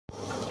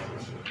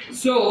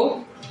So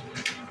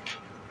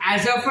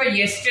as of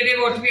yesterday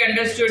what we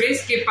understood is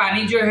कि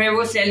पानी जो है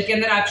वो सेल के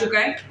अंदर आ चुका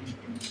है।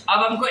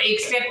 अब हमको एक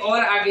स्टेप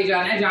और आगे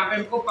जाना है जहां पे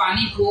हमको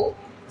पानी को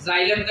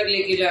जाइलम तक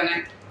लेके जाना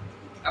है।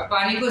 अब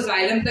पानी को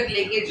जाइलम तक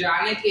लेके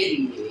जाने के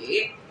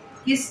लिए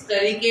किस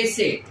तरीके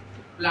से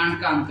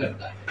प्लांट काम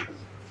करता है।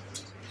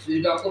 So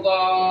we talk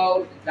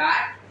about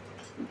that.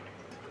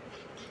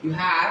 You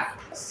have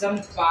some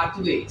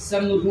pathway,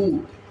 some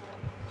route.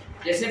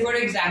 जैसे फॉर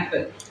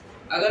एग्जाम्पल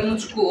अगर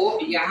मुझको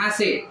यहाँ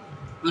से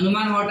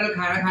हनुमान होटल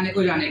खाना खाने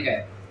को जाने का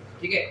है,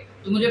 ठीक है,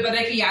 तो मुझे पता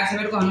है कि यहाँ से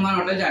मेरे को हनुमान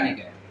होटल जाने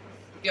का है,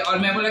 ठीक है, और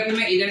मैं बोला कि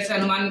मैं इधर से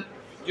हनुमान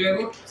जो है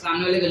वो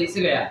सामने वाले गली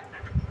से गया।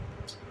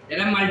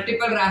 देयर आर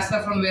मल्टीपल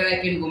रास्ता from where I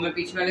can go. मैं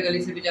पीछे वाले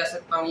गली से भी जा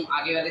सकता हूँ,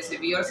 आगे वाले से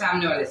भी और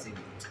सामने वाले से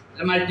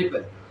भी,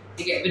 मल्टीपल,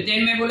 ठीक है। फिर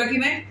देन मैं बोला कि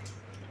मैं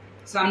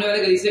सामने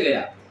वाले गली से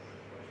गया,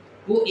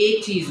 वो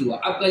एक चीज हुआ।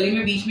 अब गली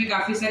में बीच में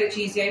काफी सारी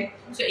चीजें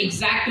हैं, सो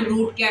एग्जैक्ट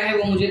रूट क्या है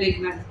वो मुझे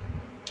देखना है,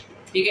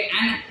 ठीक है।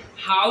 And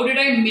how did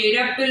I made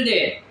up till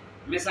there?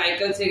 मैं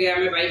साइकिल से गया,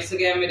 मैं बाइक से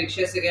गया, मैं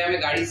रिक्शा से गया,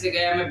 मैं गाड़ी से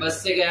गया, मैं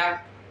बस से गया।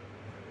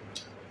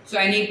 So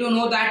I need to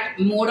know that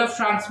mode of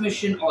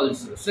transmission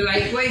also. So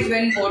likewise,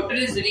 when water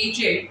is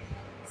reaching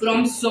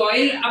from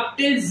soil up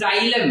till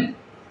xylem,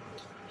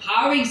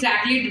 how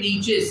exactly it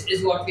reaches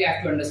is what we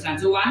have to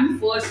understand. So one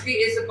firstly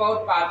is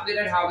about pathway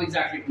and how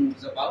exactly it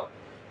moves about.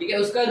 ठीक है,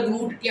 उसका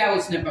root क्या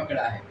उसने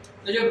पकड़ा है।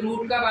 तो जब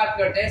root का बात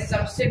करते हैं,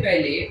 सबसे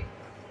पहले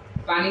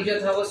पानी जो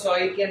था वो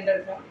सॉइल के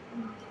अंदर था,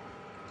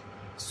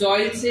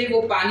 सॉइल से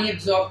वो पानी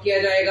एब्जॉर्ब किया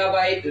जाएगा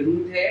by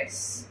root hairs.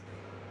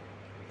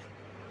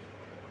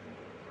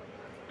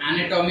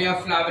 Anatomy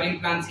of flowering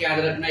plants याद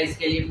रखना,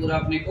 इसके लिए पूरा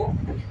अपने को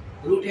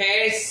रूट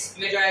हेयर्स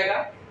में जाएगा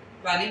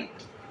पानी।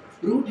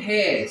 रूट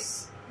हेयर्स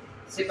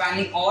से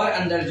पानी और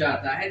अंदर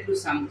जाता है through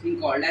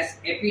something called as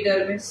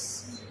epidermis.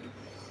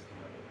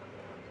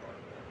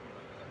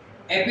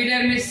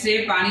 Epidermis से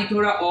पानी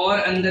थोड़ा और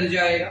अंदर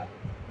जाएगा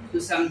to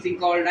something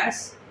called as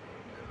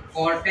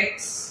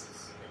cortex.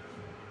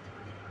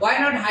 Why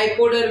not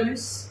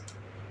hypodermis?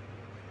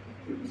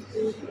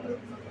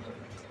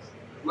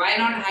 Why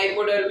not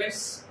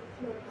hypodermis?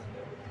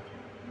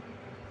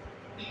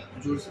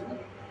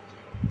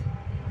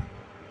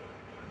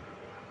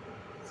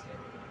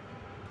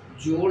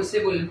 जोर से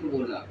बोलने को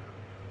बोला।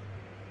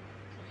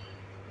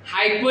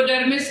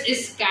 Hypodermis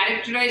is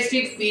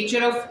characteristic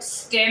feature of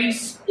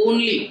stems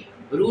only.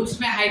 Roots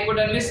में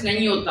हाइपोडर्मिस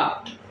नहीं होता,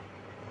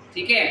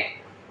 ठीक है।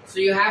 So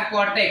you have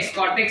cortex.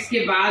 Cortex के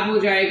बाद हो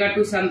जाएगा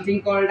to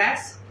something called as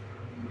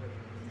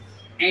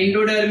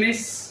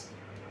endodermis.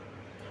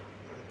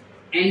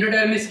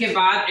 Endodermis के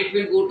बाद it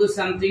will go to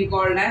something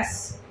called as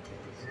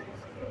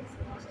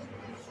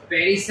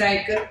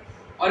pericycle,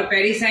 और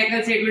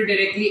पेरिसाइकल से it will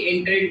directly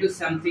enter into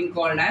something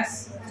called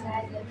as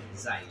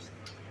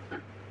xylem,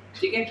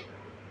 ठीक है।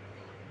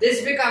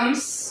 This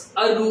becomes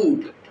a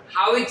root.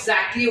 How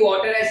exactly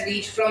water has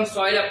reached from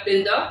soil up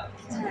till the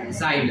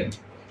xylem,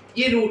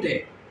 ये root है।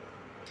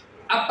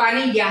 अब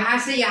पानी यहां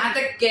से यहां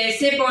तक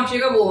कैसे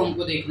पहुंचेगा वो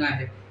हमको देखना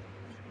है।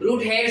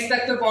 रूट हेयर्स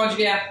तक तो पहुंच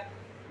गया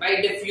bye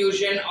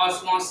diffusion,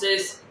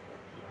 osmosis,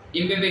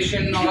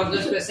 imbibition, all of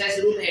this process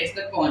root hairs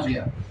तक पहुंच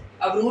गया।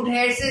 अब रूट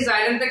हेयर से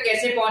जाइलम तक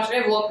कैसे पहुंच रहे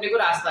हैं वो अपने को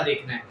रास्ता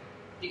देखना है,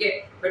 ठीक है।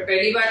 पर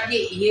पहली बात कि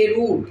ये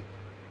रूट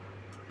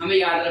हमें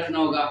याद रखना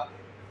होगा,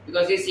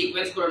 बिकॉज ये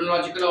सीक्वेंस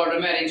क्रोनोलॉजिकल ऑर्डर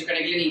में अरेंज करने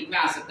के लिए नीट में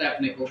आ सकता है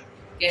अपने को।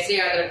 कैसे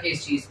याद रखें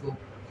इस चीज को?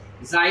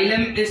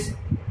 जाइलम इज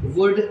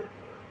वुड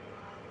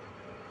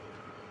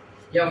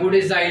या वुड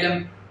इज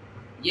जाइलम,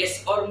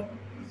 यस और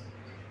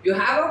you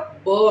have a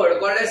bird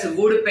called as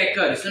would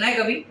पैकर। सुना है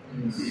कभी?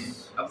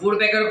 अब वुड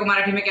पैकर को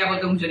मराठी में क्या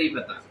बोलते हैं मुझे नहीं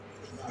पता,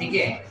 ठीक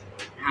है।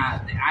 हाँ,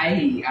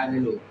 आधे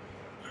लोग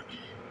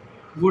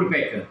वुड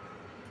पैकर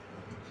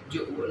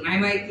जो नहीं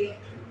माहिती,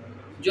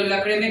 जो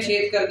लकड़े में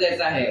छेद कर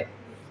देता है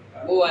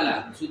वो वाला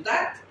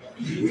सुतार,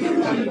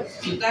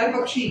 सुतार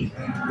पक्षी।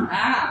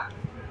 हाँ,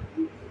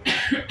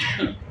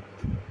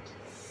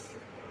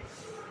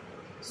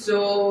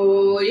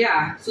 सो या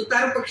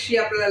सुतार पक्षी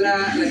आपल्याला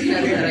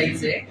लक्षात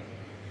धरायचंय।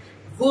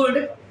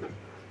 वुड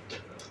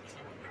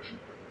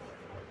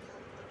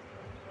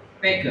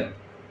पैकर,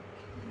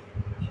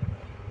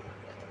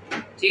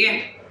 ठीक है।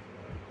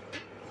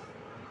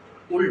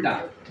 उल्टा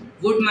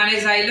वुड माने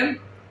जाइलम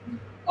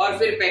और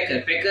फिर पैकर।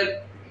 पैकर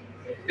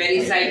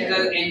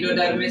pericycle,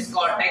 endodermis,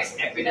 cortex,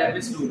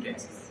 epidermis, root है।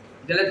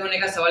 गलत होने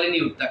का सवाल ही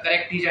नहीं उठता,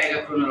 करेक्ट ही जाएगा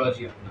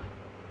क्रोनोलॉजी अपना,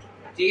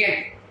 ठीक है।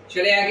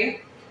 चले आगे।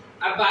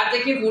 अब बात है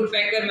कि वुड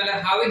पैकर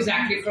मतलब how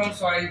exactly from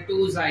soil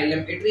to xylem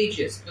it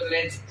reaches. तो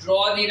let's draw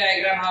the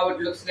diagram how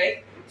it looks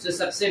like. सो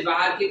सबसे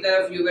बाहर की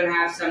तरफ you will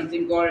have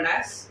something called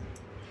as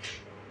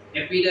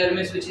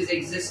epidermis which is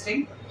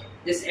existing.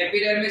 This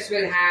epidermis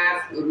will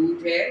have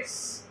root hairs,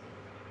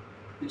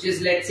 which is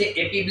let's say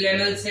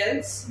epiblennal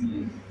cells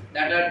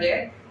that are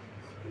there.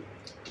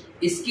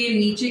 इसके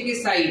नीचे के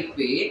side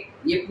पे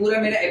ये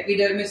पूरा मेरा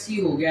एपिडर्मिस ही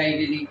हो गया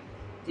आइडियली,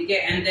 ठीक है।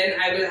 And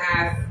then I will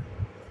have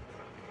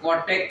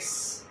cortex,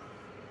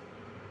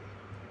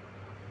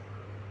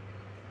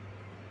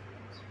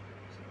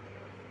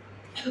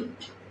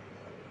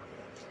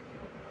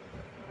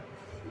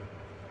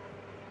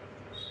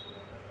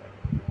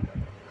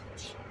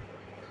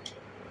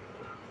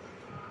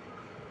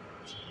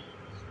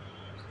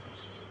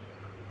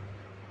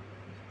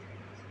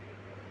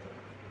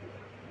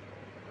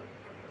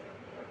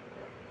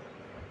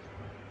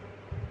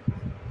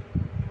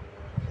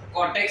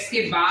 cortex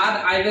के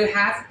बाद आई विल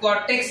हैव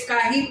कॉर्टेक्स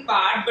का ही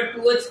part but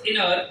towards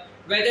inner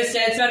where the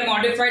cells are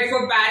modified for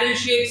barrel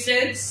shaped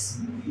cells,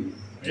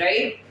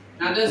 right?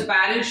 Now those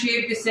barrel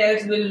shaped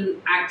cells will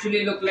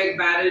actually look like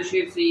barrel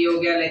shaped. से ये हो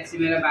गया, let's say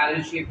मेरा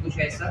barrel shape कुछ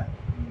ऐसा,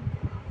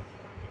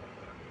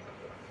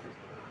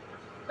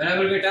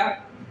 बराबर बेटा?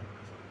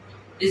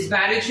 इस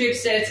barrel shaped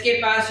cells के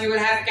पास you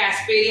will have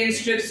Casparian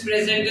strips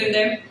present in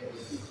them,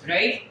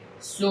 right?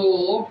 So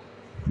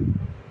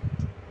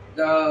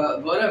the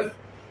Gaurav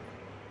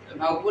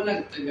भाव को ना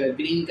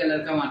ग्रीन कलर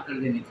का मार्कर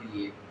देने के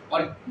लिए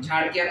और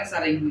झाड़ के आना,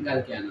 सारा इंक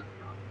निकाल के आना.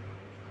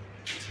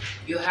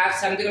 You have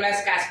something called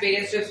as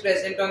Casparian strips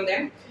present on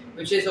them,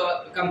 which is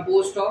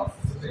composed of.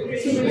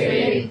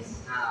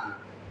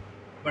 हाँ,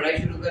 पढ़ाई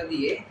शुरू कर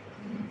दिए.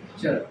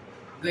 चलो,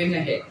 going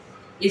ahead.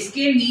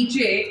 इसके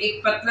नीचे एक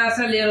पतला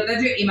सा लेयर होता है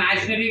जो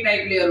इमेजिनरी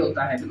टाइप लेयर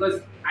होता है, because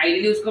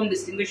ideally उसको हम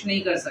distinguish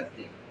नहीं कर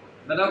सकते.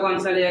 बताओ कौन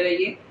सा लेयर है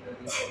ये?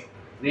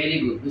 Very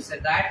good. Who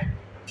said that?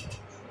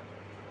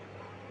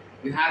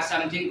 You have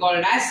something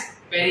called as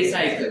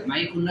pericycle.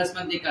 माई खुन्नस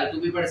मत निकाल, तू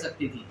भी पढ़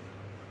सकती थी.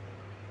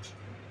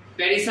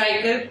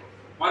 पेरिसाइकल,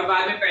 और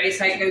बाद में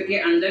पेरिसाइकल के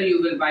अंदर you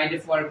will by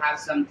default have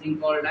something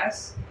called as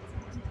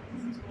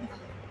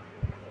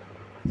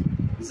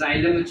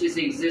xylem which is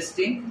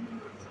existing.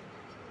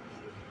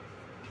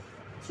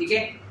 ठीक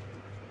है,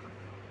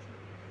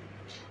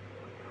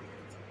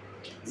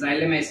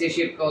 जाइलम ऐसे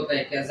शेप का होता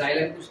है क्या?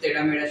 जाइलम कुछ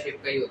टेढ़ा मेढ़ा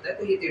शेप का ही होता है,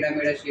 तो ये टेढ़ा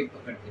मेढ़ा शेप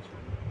पकड़ते हैं.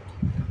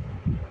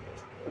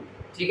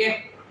 ठीक है,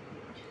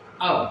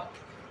 अब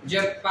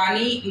जब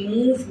पानी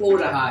मूव हो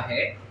रहा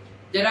है,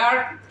 there are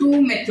two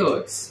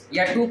methods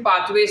या two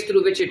pathways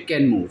through which it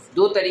can move.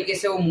 दो तरीके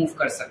से वो मूव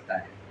कर सकता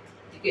है.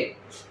 ठीक है,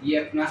 ये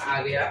अपना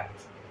आ गया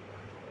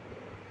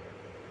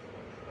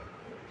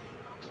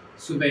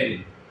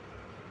सुबेरिन.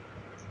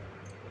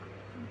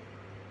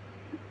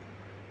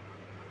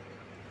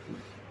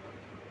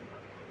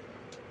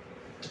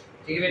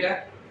 ठीक है बेटा.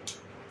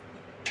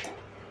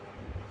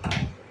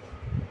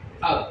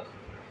 अब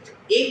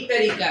एक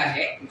तरीका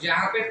है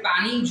जहां पे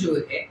पानी जो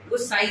है वो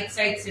साइड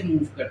साइड से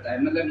मूव करता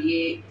है. मतलब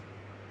ये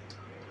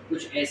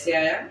कुछ ऐसे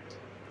आया,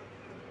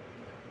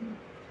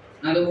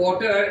 now the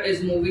water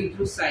is moving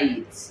through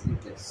sides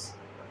like this.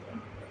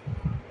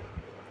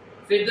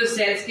 फिर तो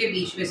सेल्स के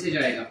बीच में से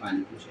जाएगा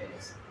पानी कुछ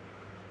ऐसे.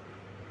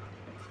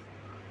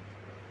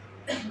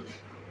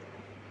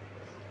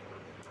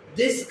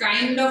 This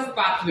kind of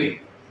pathway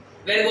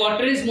where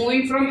water is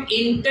moving from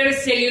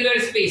intercellular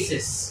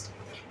spaces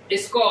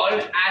is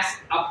called as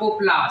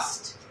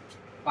apoplast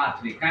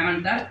pathway. काय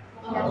म्हणतात?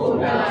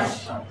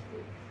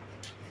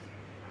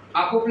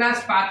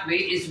 Apoplast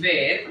pathway is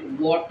where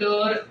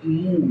water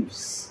moves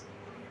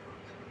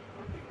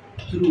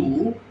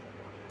through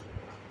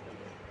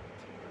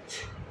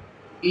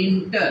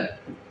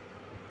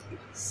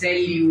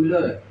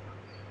intercellular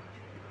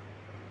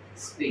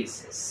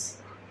spaces.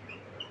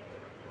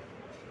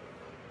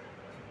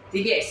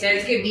 ठीक है,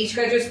 सेल्स के बीच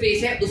का जो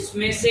स्पेस है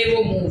उसमें से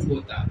वो मूव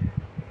होता है.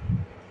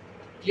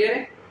 क्लियर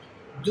है?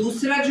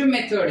 दूसरा जो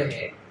मेथड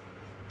है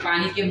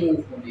पानी के मूव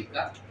होने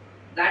का,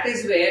 that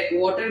is where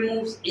water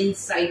moves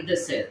inside the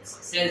sales.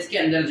 Sales के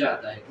अंदर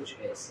जाता है कुछ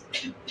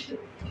ऐसे,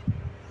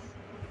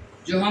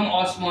 जो हम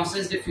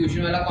ऑस्मोसिस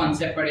डिफ्यूजन वाला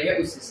कॉन्सेप्ट पढ़े हैं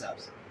उस हिसाब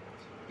से.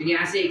 फिर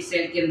यहाँ से एक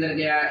सेल के अंदर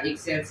गया, एक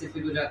सेल से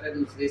फिर हो जाता है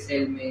दूसरे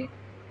सेल में,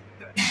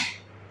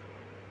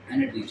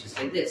 and it reaches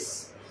like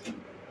this.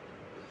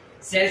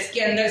 Sales के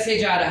अंदर से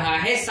जा रहा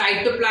है,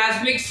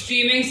 साइटोप्लाज्मिक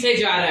स्ट्रीमिंग से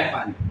जा रहा है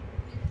पानी.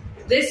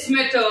 This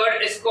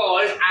method is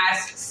called as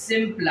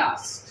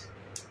Symplast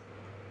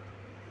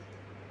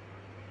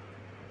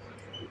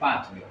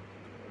pathway.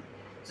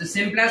 So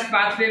Symplast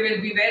pathway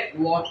will be where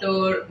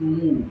water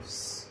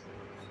moves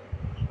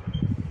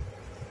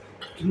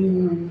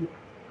through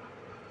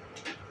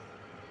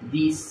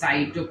the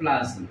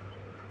cytoplasm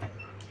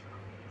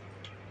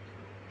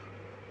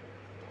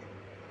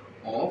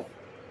of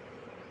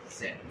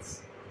cells.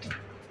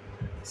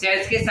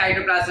 Cells के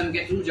cytoplasm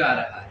के थ्रू जा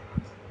रहा है.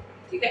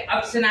 ठीक है,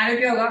 अब सिनेरियो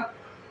क्या होगा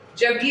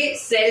जब ये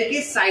सेल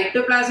के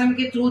साइटोप्लाज्म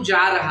के थ्रू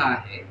जा रहा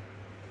है?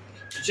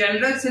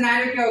 जनरल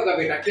सिनेरियो क्या होगा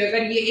बेटा कि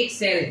अगर ये एक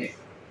सेल है,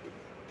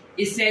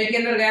 इस सेल के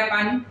अंदर गया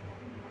पानी,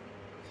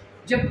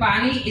 जब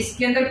पानी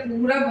इसके अंदर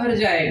पूरा भर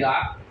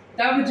जाएगा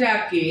तब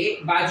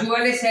जाके बाजू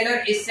वाले सेल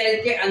और इस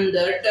सेल के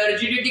अंदर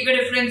टर्जिडिटी का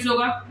डिफरेंस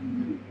होगा,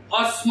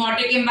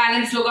 ऑस्मोटिक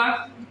इंबैलेंस होगा,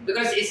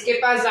 बिकॉज इसके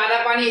पास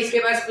ज्यादा पानी, इसके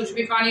पास कुछ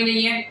भी पानी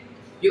नहीं है.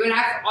 You will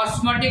have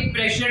osmotic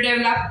pressure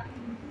develop,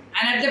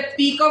 and at the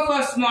peak of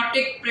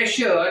osmotic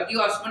pressure the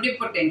osmotic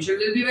potential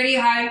will be very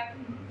high.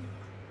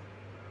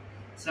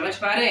 समझ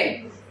पा रहे?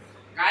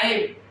 काय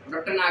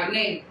डॉक्टर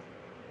नागने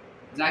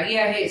जागी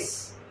आहेस?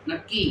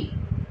 नक्की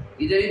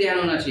इधर ही ध्यान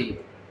होना चाहिए.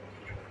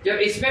 जब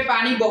इसमें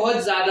पानी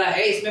बहुत ज्यादा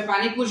है, इसमें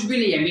पानी कुछ भी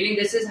नहीं है, meaning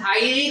this is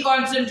highly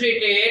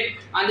concentrated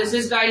and this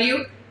is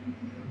dilute.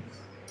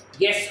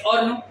 Yes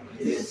or no?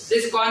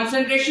 This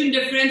concentration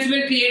difference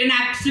will create an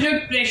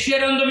absolute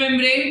pressure on the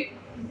membrane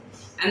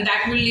and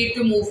that will lead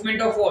to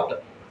movement of water.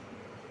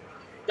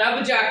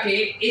 तब जाके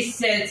इस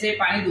cell से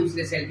पानी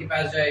दूसरे cell के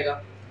पास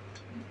जाएगा.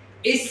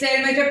 इस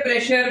cell में जब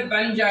प्रेशर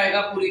बन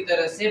जाएगा पूरी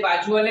तरह से,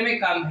 बाजू वाले में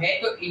कम है,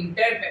 तो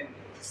इंटर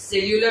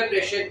सेल्यूलर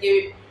प्रेशर के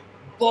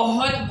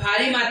बहुत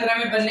भारी मात्रा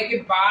में बनने के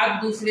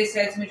बाद दूसरे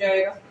सेल्स में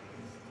जाएगा।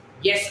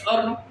 यस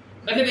और नो?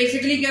 मतलब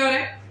बेसिकली क्या हो रहा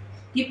है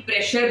कि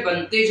प्रेशर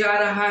बनते जा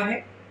रहा है,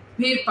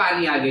 फिर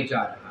पानी आगे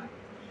जा रहा है।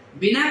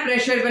 बिना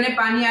प्रेशर बने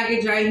पानी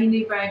आगे जा ही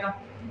नहीं पाएगा,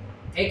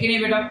 है कि नहीं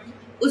बेटा?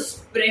 उस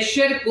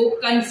प्रेशर को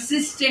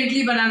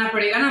कंसिस्टेंटली बनाना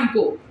पड़ेगा ना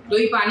हमको, तो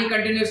ही पानी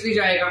कंटिन्यूअसली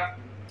जाएगा।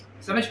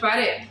 समझ पा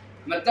रहे?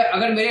 मतलब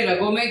अगर मेरे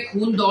रगों में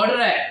खून दौड़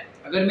रहा है,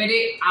 अगर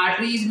मेरे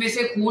आर्टरीज में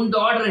से खून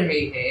दौड़ रहे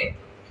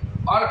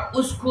हैं और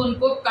उस खून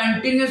को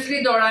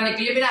कंटिन्यूअसली दौड़ाने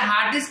के लिए मेरा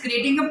heart is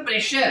creating a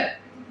pressure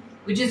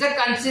which is a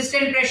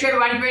consistent pressure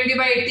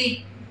 120/80.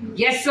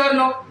 Yes or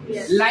no?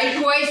 Yes.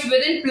 Likewise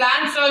within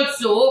plants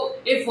also,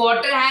 if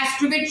water has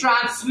to be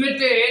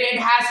transmitted, it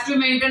has to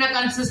maintain a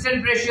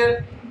consistent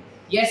pressure.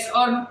 Yes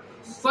or no?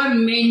 For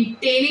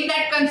maintaining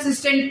that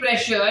consistent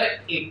pressure,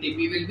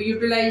 ATP will be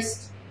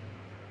utilized,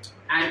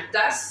 and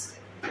thus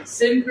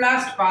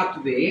simplest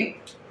pathway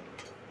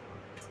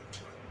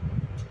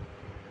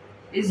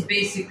is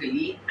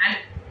basically an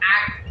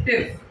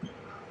active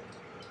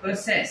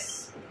process.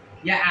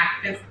 Yeah,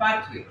 active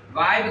pathway.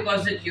 Why?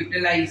 Because it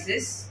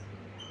utilizes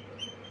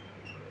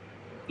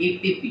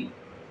ATP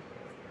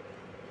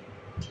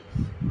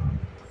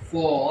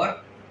for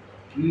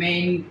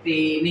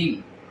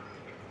maintaining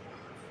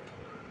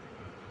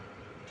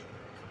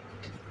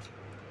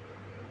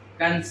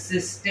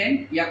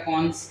consistent या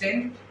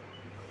constant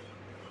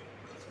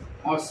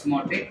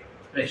osmotic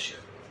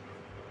pressure.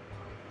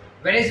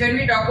 Whereas when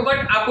we talk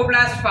about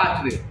apoplast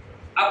pathway,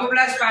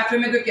 apoplast pathway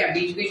में तो क्या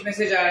बीच बीच में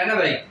से जा रहा है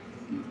ना भाई?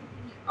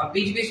 अब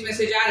बीच बीच में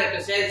से जा रहे तो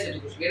सेल से तो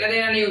कुछ लेना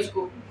देना नहीं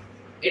उसको।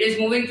 It is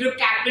moving through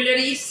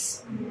capillaries.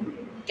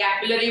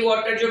 Capillary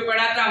water जो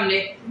पढ़ा था हमने,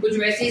 कुछ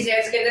वैसी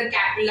सेल्स के अंदर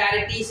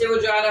कैपिलैरिटी से वो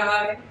जा रहा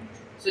है।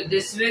 So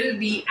this will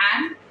be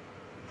N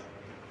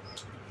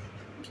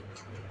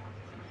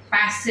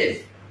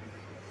passive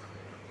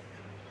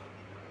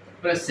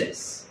process.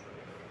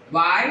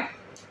 Why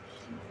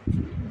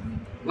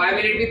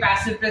will it be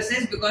passive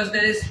process? Because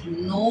there is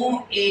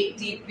no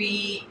ATP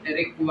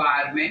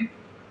requirement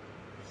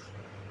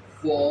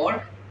for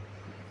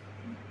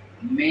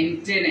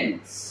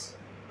maintenance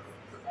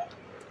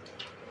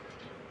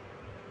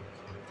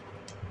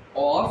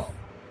of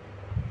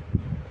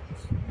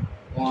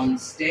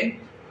constant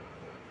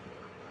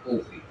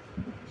OP.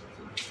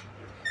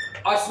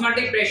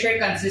 Osmotic pressure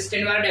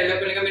consistent वाला डेवलप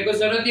करने का मेरे को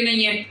जरूरत ही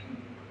नहीं है,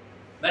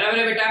 बराबर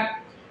है बेटा?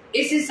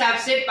 इस हिसाब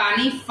से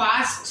पानी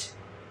फास्ट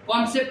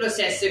कौन से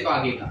प्रोसेस से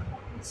भागेगा,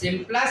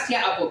 सिंप्लास्ट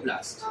या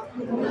apoplast?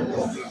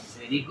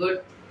 Very good.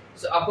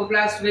 So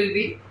apoplast will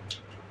be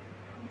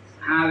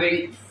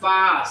having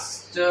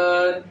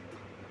faster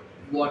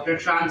water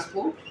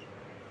transport,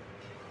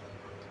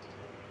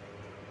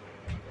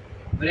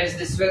 whereas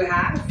this will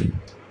have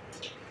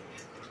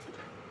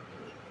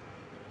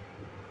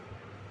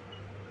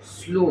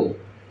slow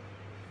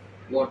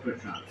water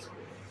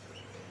transport.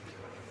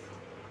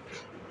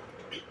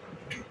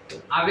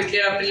 Are we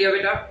clear up till here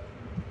beta?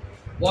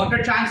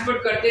 Water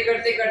transport करते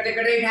करते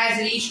it has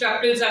reached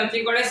up till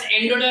something called as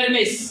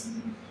endodermis.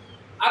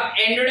 अब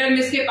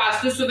endodermis के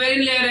पास तो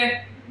suberin layer है,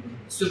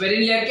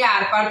 सुपेरिन layer के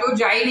are पार तो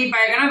जा ही नहीं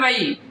पाएगा ना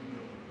भाई।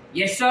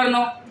 यस और नो?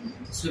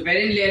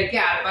 सुपेरिन लेयर के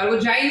आर पार वो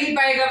जा ही नहीं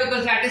पाएगा,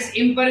 because that is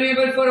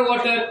impermeable for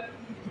water.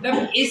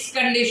 तब इस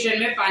कंडीशन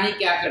में पानी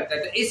क्या करता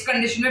है? तो इस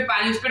कंडीशन में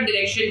पानी उसका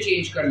डायरेक्शन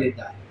चेंज कर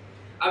लेता है।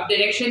 अब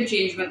डायरेक्शन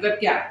चेंज मतलब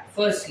क्या?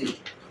 फर्स्टली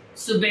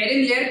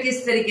सुपेरिन लेयर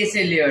किस तरीके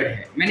से लेयर्ड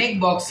है? मैंने एक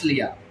बॉक्स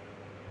लिया,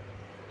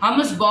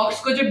 हम उस बॉक्स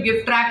को जब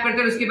गिफ्ट रैप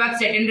करते हैं उसके बाद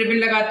सेटिन रिबन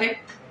लगाते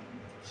हैं,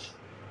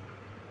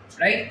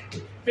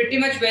 राइट? pretty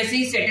much वैसे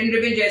ही सेटिन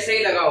रिबन जैसे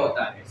ही लगा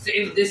होता है। so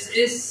if this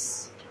is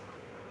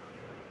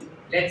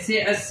let's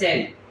say a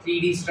cell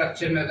 3D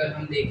structure में अगर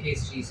हम देखें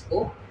इस चीज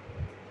को,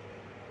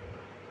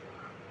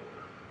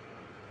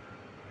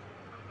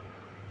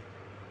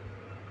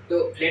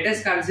 तो लेट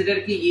अस कंसीडर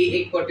कि ये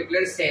एक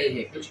पर्टिकुलर सेल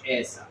है, कुछ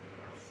ऐसा,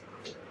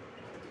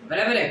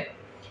 बराबर है?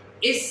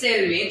 इस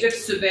सेल में जब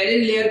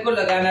सुपेरिन लेयर को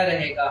लगाना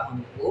रहेगा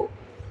हमको,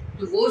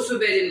 तो वो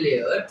सुपेरिन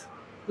लेयर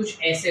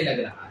कुछ ऐसे लग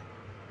रहा है।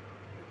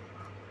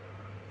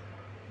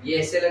 ये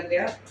ऐसे लग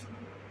गया,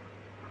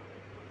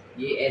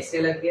 ये ऐसे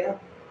लग गया,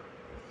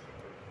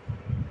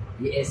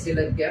 ये ऐसे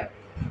लग गया,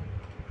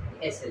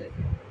 ऐसे लग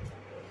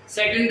गया।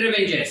 सेटिन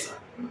रिबन जैसा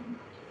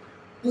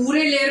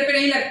पूरे लेयर पे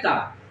नहीं लगता,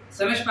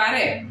 समझ पा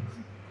रहे?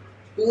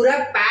 पूरा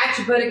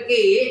पैच भर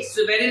के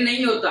सुपेरिन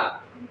नहीं होता,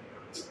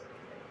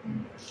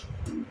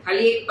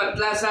 खाली एक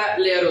पतला सा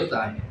लेयर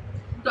होता है।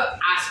 तो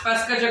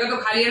आसपास का जगह तो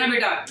खाली है ना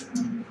बेटा?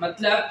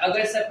 मतलब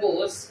अगर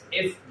suppose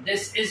if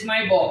this is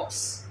my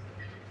box,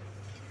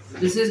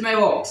 this is my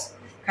box,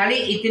 खाली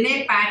इतने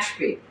पैच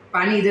पे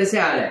पानी इधर से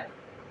आ रहा है,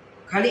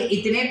 खाली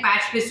इतने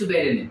पैच पे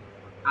सुपेरिन है,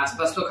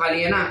 आसपास तो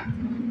खाली है ना,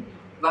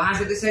 वहां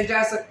से तो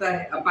जा सकता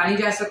है, अब पानी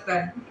जा सकता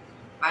है,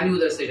 पानी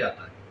उधर से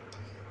जाता है।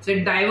 So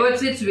it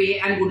diverts it's way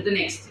and go to the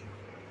next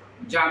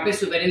thing जहां पे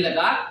सुपेरिन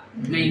लगा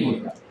नहीं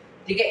होता।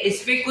 ठीक है,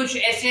 इस पे कुछ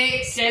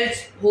ऐसे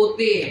सेल्स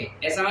होते हैं,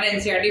 ऐसा हमारा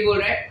एनसीईआरटी बोल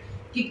रहा है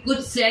कि कुछ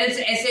सेल्स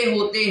ऐसे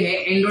होते हैं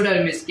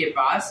एंडोडर्मिस के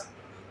पास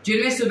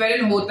जिनमें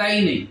सुबेरिन होता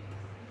ही नहीं।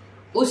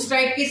 उस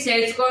टाइप के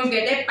सेल्स को हम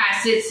कहते हैं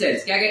पैसेज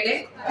सेल्स। क्या कहते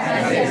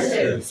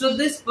हैं? So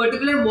this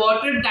particular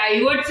water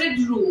diverts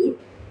it's root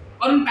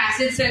और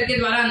पैसेज सेल के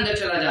द्वारा अंदर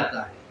चला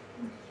जाता है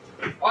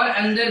और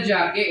अंदर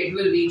जाके it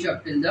will reach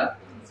up till the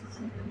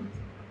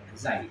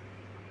xylem.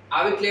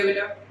 Are we clear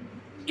बेटा?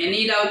 Any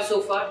doubt so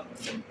far?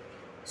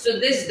 So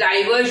this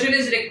diversion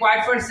is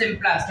required for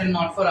Symplast and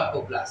not for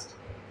Apoplast.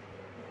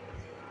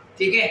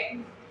 ठीक है?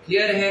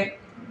 Clear है?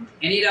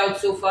 Any doubt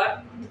so far?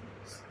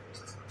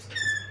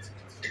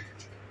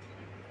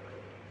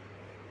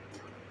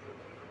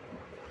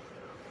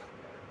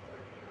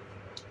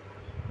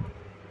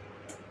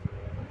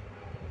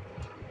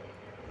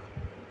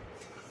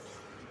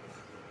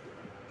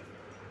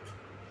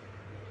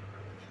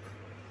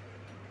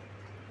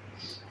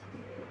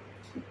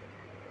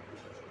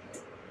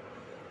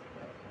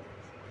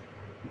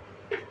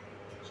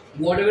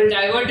 Water will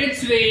divert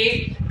its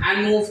way and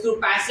move through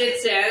passage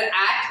cell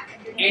at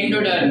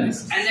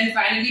endodermis and then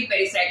finally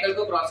pericycle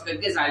को cross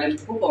करके xylem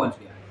को पहुंच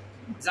गया।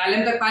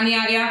 Xylem तक पानी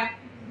आ गया,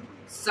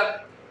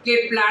 सबके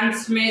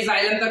प्लांट्स में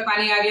जाइलम तक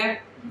पानी आ गया।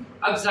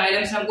 अब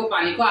जाइलम से हमको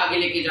पानी को आगे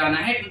लेके जाना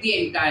है to the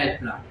entire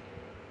plant.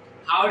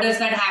 How does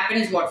that happen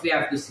is what we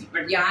have to C.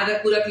 But यहां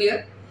तक पूरा क्लियर?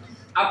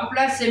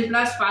 अपोप्लास्ट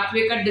सिम्प्लास्ट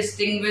पाथवे का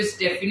डिस्टिंग्विश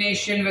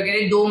डेफिनेशन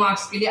वगैरह 2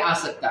 मार्क्स के लिए आ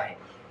सकता है,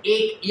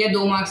 1 या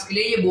 2 मार्क्स के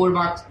लिए ये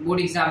बोर्ड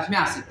एग्जाम्स में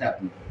आ सकता है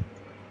अपने।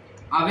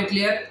 आगे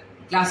क्लियर?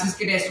 क्लासेस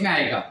के टेस्ट में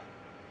आएगा।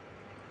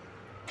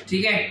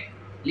 ठीक है,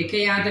 लिखे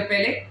यहां तक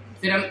पहले,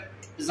 फिर हम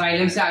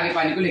जाइलम से आगे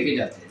पानी को लेके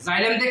जाते हैं।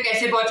 जाइलम तक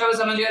कैसे पहुंचा वो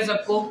समझ गए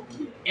सबको?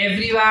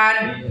 एवरीवन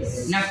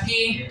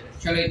नक्की?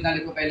 चलो इतना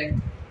लिखो पहले।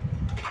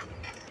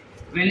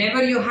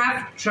 Whenever you have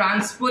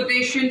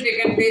transportation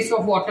taken place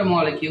of water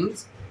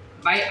molecules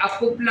by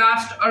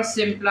apoplast or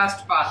symplast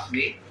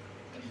pathway,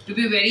 to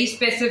be very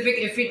specific,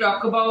 if we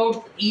talk about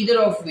either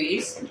of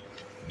ways,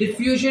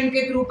 diffusion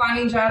के थ्रू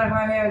पानी जा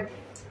रहा है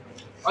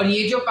और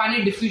ये जो पानी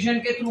डिफ्यूजन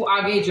के थ्रू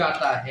आगे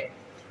जाता है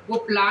वो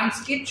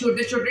प्लांट्स के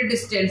छोटे छोटे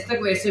डिस्टेंस तक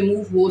वैसे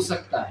मूव हो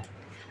सकता है।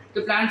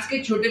 तो प्लांट्स के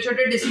छोटे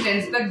छोटे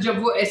डिस्टेंस तक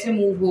जब वो ऐसे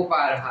मूव हो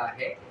पा रहा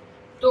है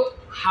तो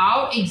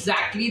how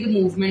exactly the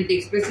movement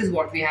takes place is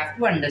what we have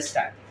to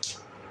understand.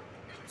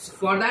 So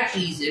for that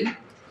reason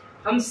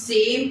हम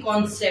सेम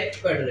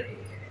कॉन्सेप्ट पढ़ रहे हैं,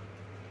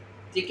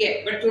 ठीक है,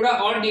 बट थोड़ा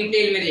और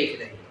डिटेल में देख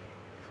रहे हैं।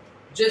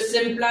 जो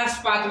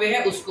सिम्प्लास्ट पाथवे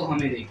है उसको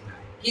हमें देखना है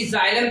कि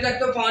जाइलम तक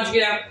तो पहुंच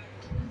गया,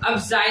 अब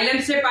जाइलम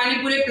से पानी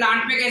पूरे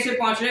प्लांट में कैसे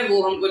पहुंच रहा है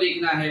वो हमको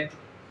देखना है।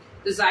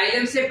 तो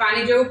जाइलम से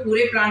पानी जो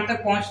पूरे प्लांट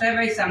तक पहुंचता है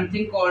bye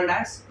something called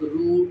as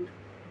root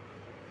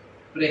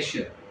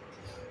pressure.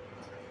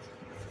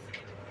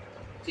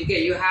 ठीक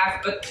है, you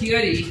have a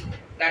theory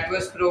that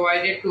was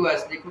provided to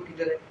us. देखो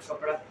किधर है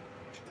कपड़ा।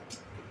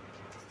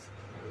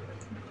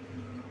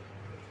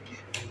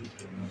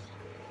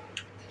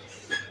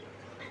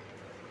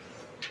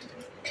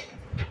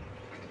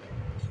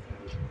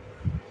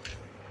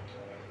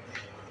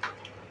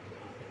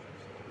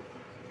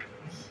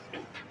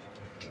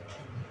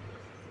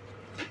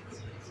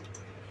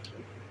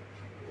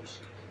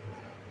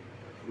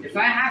 If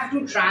I have to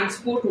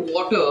transport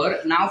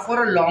water now for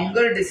a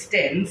longer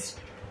distance,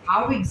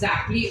 how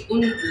exactly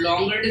un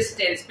longer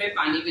distance पे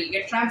पानी will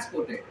get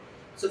transported?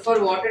 So for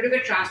water to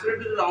get transported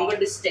to a longer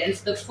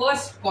distance, the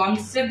first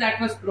concept that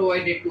was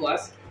provided to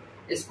us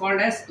is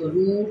called as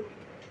root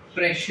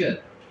pressure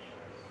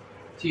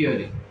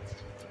theory.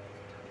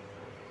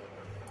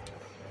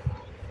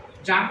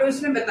 जहाँ पे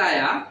उसने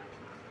बताया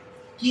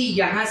कि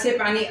यहाँ से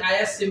पानी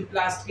आया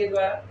सिम्प्लास्ट के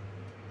द्वारा,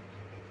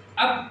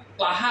 अब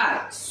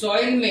बाहर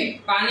सॉइल में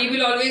पानी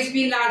will always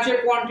be larger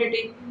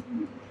quantity,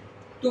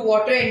 तो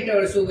वाटर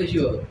एंटर्स ओवर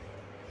हियर।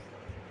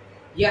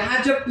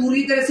 यहां जब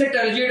पूरी तरह से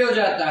टर्जिड हो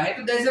जाता है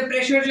तो there is a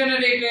pressure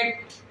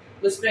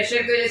generated. उस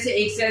प्रेशर की वजह से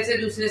एक सेल से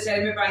दूसरे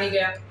सेल में पानी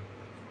गया,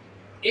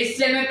 इस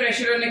सेल में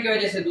प्रेशर होने की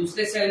वजह से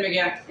दूसरे सेल में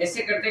गया,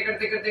 ऐसे करते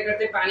करते करते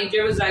करते पानी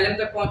जो है जाइलम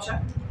तक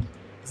पहुंचा।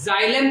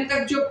 जाइलम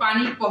तक जो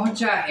पानी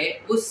पहुंचा है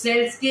उस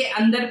सेल्स के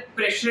अंदर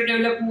प्रेशर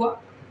डेवलप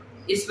हुआ,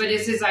 इस वजह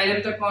से जाइलम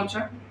तक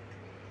पहुंचा।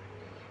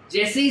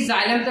 जैसे ही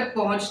जाइलम तक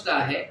पहुंचता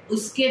है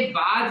उसके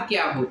बाद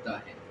क्या होता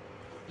है,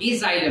 ये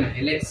जाइलम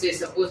है, let's say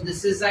suppose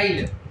this is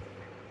xylem,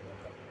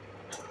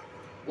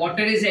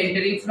 water is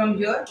entering from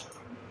here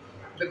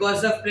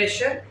because of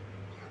pressure,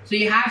 so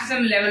you have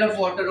some level of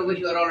water over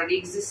here already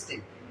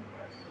existing.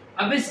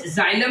 अब इस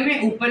जाइलम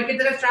में ऊपर की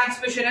तरफ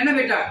ट्रांसमिशन है ना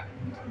बेटा,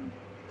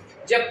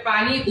 जब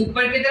पानी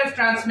ऊपर की तरफ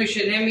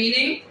ट्रांसमिशन है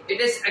meaning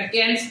it is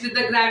against the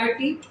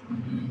gravity,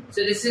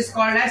 so this is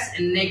called as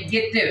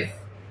negative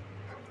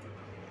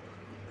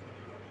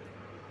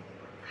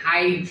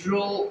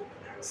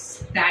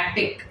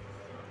hydrostatic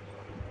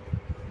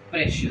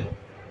pressure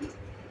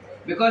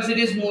because it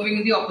is moving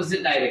in the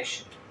opposite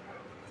direction.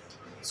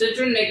 So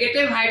through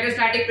negative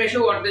hydrostatic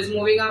pressure water is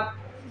moving up.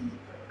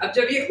 अब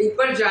जब ये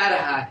ऊपर जा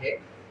रहा है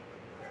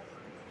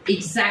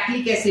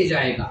exactly कैसे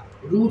जाएगा,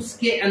 roots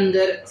के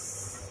अंदर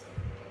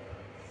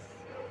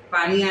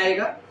पानी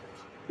आएगा,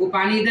 वो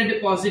पानी इधर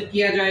डिपॉजिट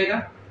किया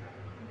जाएगा,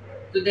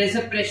 तो there is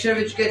a pressure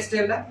which gets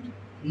developed,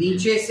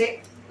 नीचे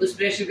से उस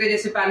प्रेशर के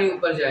जैसे पानी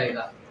ऊपर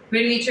जाएगा,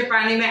 फिर नीचे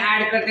पानी में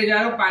ऐड करते जा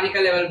रहा हूँ, पानी का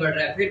लेवल बढ़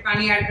रहा है, फिर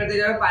पानी ऐड करते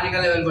जा रहा हूँ, पानी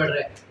का लेवल बढ़ रहा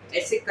है,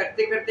 ऐसे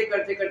करते करते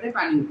करते करते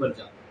पानी ऊपर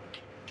जाओ।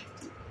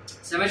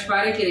 समझ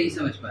पा रहे कि नहीं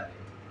समझ पा रहे?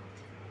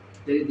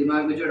 तेरे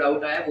दिमाग में जो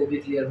डाउट आया वो भी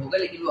क्लियर होगा,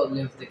 लेकिन वो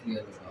अगले हफ्ते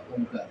क्लियर होगा।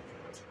 ओमकार,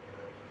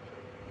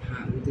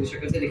 हाँ तेरी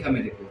शक्ल से दिखा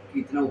मेरे को कि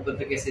इतना ऊपर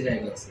तक कैसे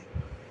जाएगा ऐसे।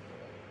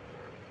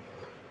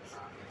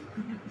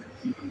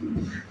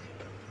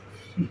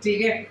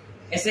 ठीक है,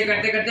 ऐसे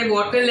करते करते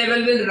water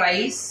level will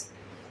rise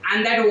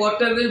and that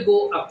water will go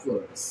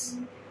upwards.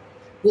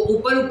 वो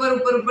ऊपर ऊपर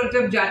ऊपर ऊपर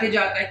तक जाते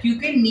जाता है,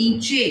 क्योंकि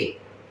नीचे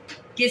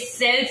के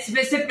सेल्स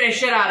में से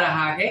प्रेशर आ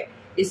रहा है,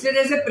 इसलिए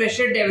there's a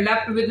pressure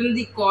developed within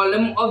the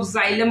column of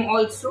xylem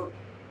also.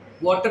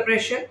 Water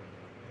pressure,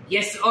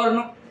 yes or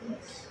no?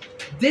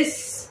 This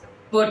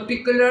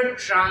particular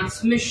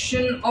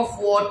transmission of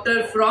water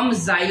from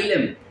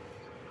xylem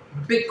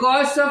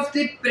because of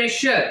the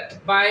pressure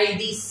by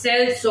the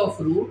cells of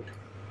root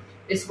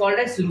is called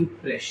as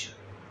root pressure.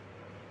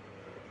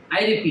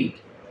 I repeat,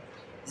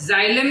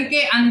 xylem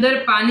के अंदर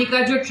पानी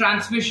का जो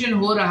transmission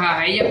हो रहा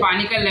है या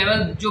पानी का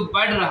लेवल जो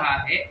बढ़ रहा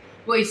है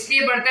वो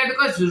इसलिए बढ़ता है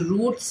बिकॉज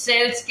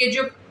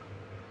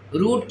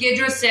रूट के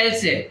जो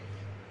सेल्स है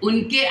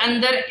उनके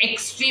अंदर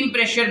एक्सट्रीम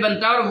प्रेशर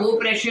बनता है और वो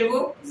प्रेशर वो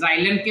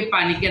जाइलम के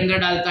पानी के अंदर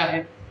डालता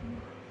है,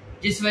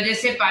 जिस वजह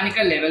से पानी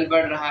का लेवल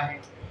बढ़ रहा है।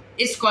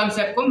 इस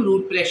कॉन्सेप्ट को हम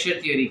रूट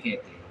प्रेशर थ्योरी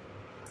कहते हैं।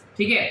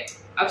 ठीक है,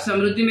 अब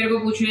समृद्धि मेरे को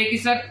पूछ रही है कि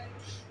सर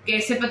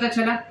कैसे पता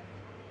चला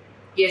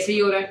कि ऐसे ही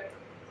हो रहा है?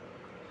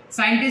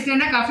 साइंटिस्ट ने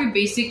ना काफी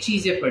बेसिक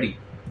चीजें पढ़ी।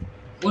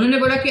 उन्होंने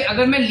बोला कि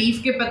अगर मैं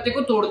लीफ के पत्ते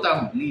को तोड़ता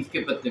हूं, लीफ के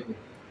पत्ते को,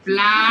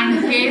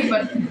 प्लांट के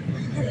पत्ते,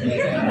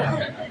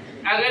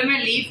 अगर मैं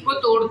लीफ को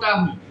तोड़ता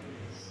हूं,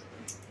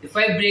 if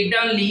I break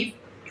down leaf,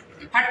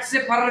 फट से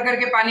फर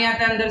करके पानी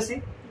आता है अंदर से,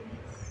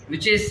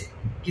 विच इज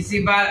किसी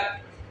बार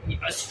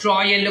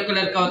स्ट्रॉ येलो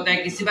कलर का होता है,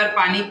 किसी बार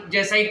पानी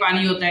जैसा ही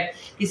पानी होता है,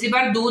 किसी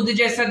बार दूध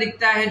जैसा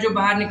दिखता है जो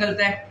बाहर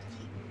निकलता है,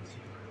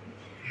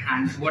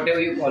 and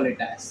whatever you call it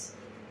as.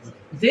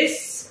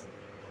 This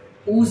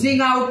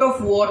oozing out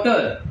of water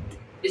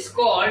is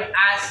called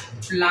as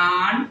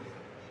plant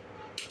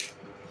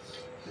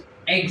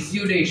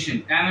exudation.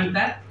 काय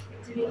म्हणतात?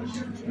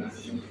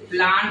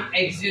 प्लांट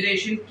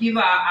एक्झुडेशन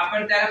किंवा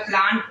आपण त्याला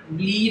प्लांट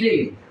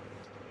ब्लीडिंग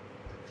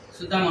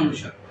सुद्धा म्हणू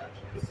शकता।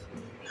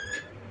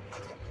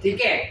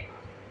 ठीक है,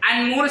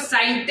 and more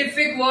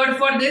scientific word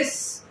for this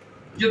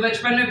जो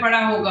बचपन में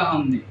पढ़ा होगा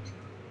हमने,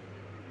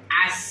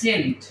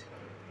 ascent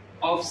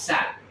of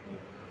sap.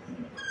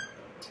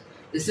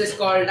 This is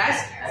called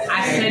as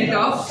ascent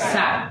of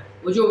sap.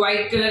 वो जो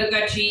व्हाइट कलर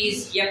का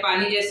चीज या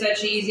पानी जैसा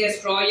चीज या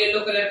स्ट्रॉ येलो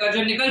कलर का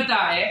जो निकलता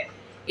है,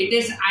 it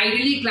is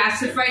ideally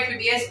classified to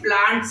be as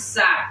plant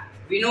sap.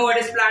 We know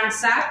what is plant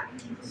sap?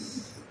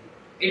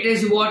 It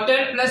is water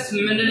plus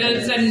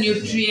minerals and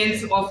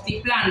nutrients of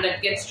the plant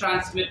that gets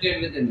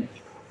transmitted within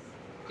it.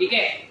 ठीक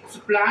है,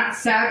 so plant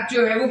sap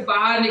जो है वो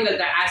बाहर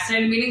निकलता है।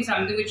 Ascent meaning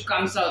something which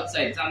comes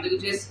outside, something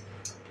which is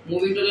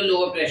moving to the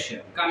lower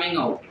pressure, coming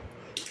out.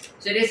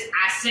 So it is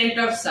ascent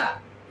of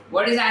sap.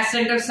 What is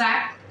ascent of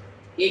sap?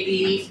 एक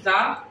leaf था,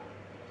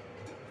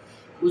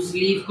 उस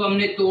leaf को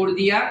हमने तोड़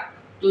दिया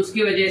तो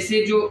उसकी वजह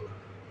से जो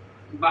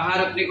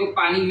बाहर अपने को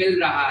पानी मिल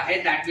रहा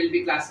है, that will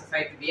be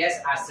classified to be as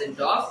ascent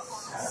of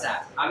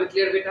sap. Are we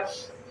clear बेटा?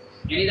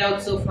 Any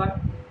doubt so far?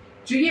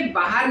 जो ये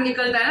बाहर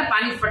निकलता है ना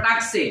पानी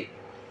फटाक से,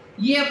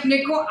 ये अपने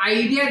को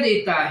आइडिया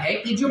देता है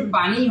कि जो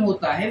पानी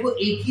होता है वो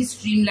एक ही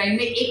स्ट्रीम लाइन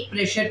में एक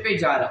प्रेशर पे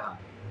जा रहा है।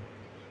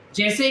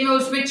 जैसे ही मैं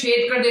उसमें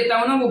छेद कर देता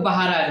हूं ना, वो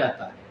बाहर आ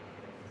जाता है।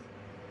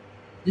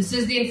 This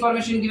is the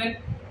information given.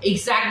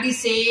 Exactly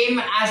same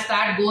as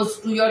that goes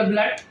to your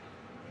blood.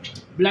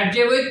 Blood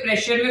जो वो एक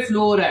प्रेशर में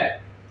फ्लो हो रहा है।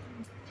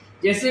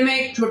 जैसे मैं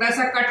एक छोटा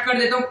सा कट कर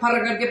देता हूँ, फर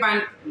करके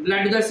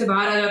ब्लड उधर से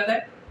बाहर आ जाता है।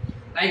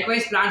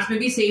 लाइकवाइज प्लांट्स में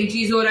भी सेम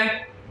चीज हो रहा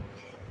है।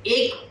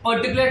 एक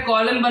पर्टिकुलर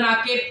कॉलम बना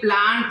के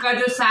प्लांट का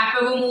जो सैप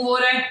है वो मूव हो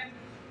रहा है।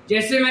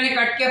 जैसे मैंने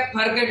कट किया,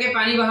 फर करके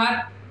पानी बाहर।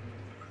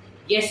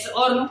 यस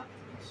और no?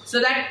 So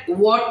that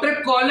water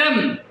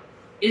column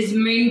is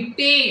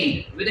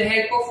maintained with the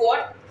help of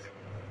what?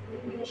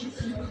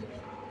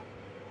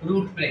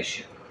 Root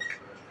pressure.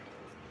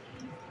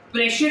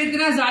 Pressure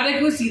इतना ज्यादा कि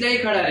वो सीधा ही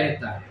खड़ा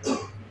रहता है।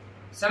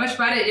 समझ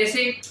पा रहे?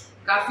 जैसे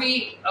काफी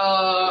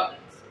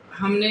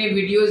हमने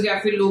वीडियोस या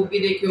फिर लोग भी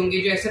देखे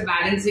होंगे जो ऐसे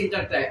बैलेंसिंग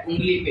करता है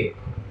उंगली पे,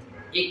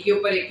 एक के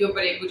ऊपर एक के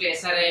ऊपर एक, कुछ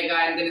ऐसा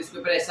रहेगा एंड देन इसके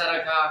ऊपर ऐसा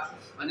रखा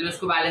और देन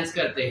उसको बैलेंस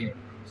करते हैं।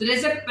 So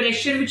there's a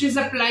pressure which is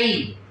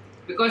applied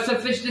because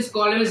of which this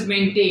column is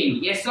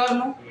maintained. Yes or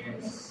no?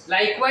 Yes.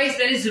 Likewise,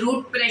 there is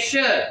root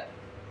pressure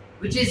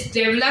which is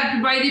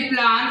developed by the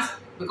plants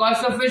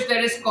because of which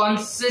there is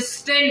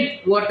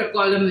consistent water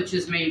column which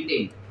is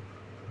maintained.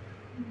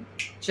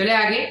 चले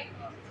आगे।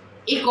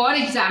 एक और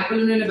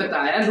example उन्होंने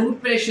बताया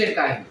root pressure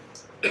का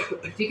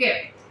ही। ठीक है,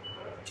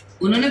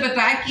 उन्होंने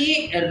बताया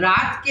कि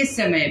रात के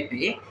समय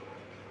पे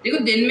देखो,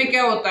 दिन में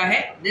क्या होता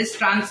है, दिस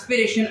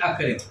ट्रांसपिरेशन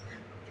अकरिंग।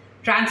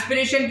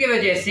 ट्रांसपिरेशन की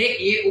वजह से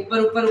ये ऊपर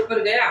ऊपर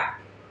ऊपर गया,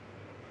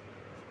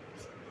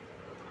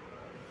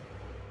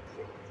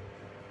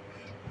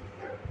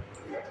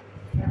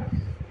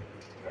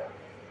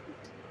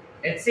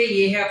 लेट्स से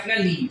ये है अपना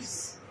लीव्स,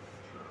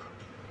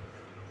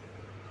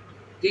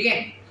 ठीक है।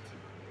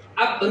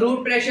 अब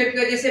रूट प्रेशर की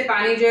वजह से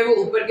पानी जो है वो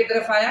ऊपर की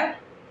तरफ आया,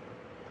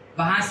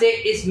 वहां से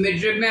इस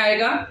मिडरिब में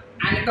आएगा।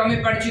 एनाटॉमी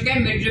पढ़ चुके हैं,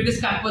 midrib is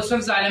composed of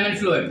xylem and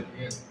phloem.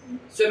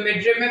 So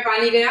midrib में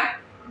पानी गया,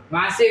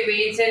 वहां से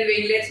वेन्स एंड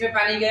वेनलेट्स में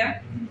पानी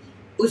गया,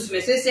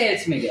 उसमें से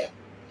सेल्स में गया।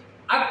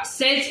 अब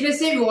सेल्स में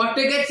से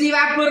water gets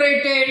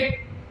evaporated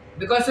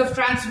because of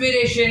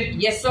transpiration,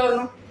 yes और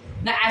no?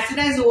 Now as soon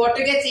as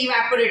water gets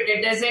evaporated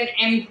there's an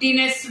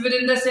emptiness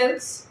within the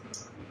cells.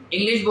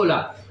 English बोला,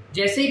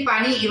 जैसे ही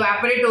पानी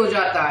इवेपोरेट हो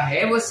जाता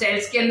है वो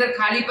सेल्स के अंदर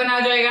खालीपन आ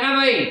जाएगा ना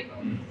भाई।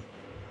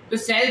 तो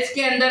सेल्स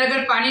के अंदर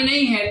अगर पानी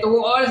नहीं है तो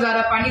वो और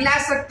ज्यादा पानी ला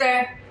सकता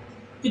है।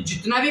 तो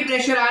जितना भी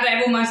प्रेशर आ रहा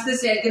है वो मस्त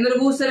सेल के अंदर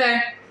घुस रहा है,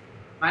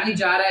 पानी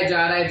जा रहा है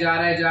जा रहा है जा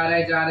रहा है जा रहा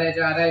है जा रहा है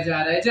जा रहा है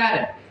जा रहा है जा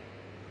रहा है।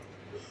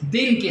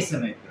 दिन के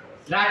समय पे,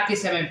 रात के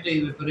समय पे तो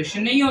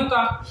इवेपोरेशन नहीं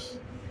होता।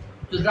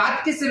 तो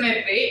रात के समय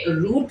पे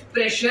रूट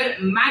प्रेशर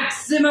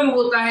मैक्सिमम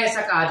होता है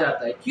ऐसा कहा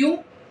जाता है। क्यों?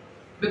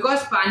 बिकॉज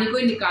पानी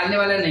कोई निकालने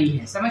वाला नहीं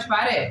है। समझ पा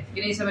रहे हैं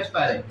कि नहीं समझ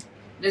पा रहे?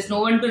 There is no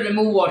one two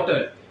remove water.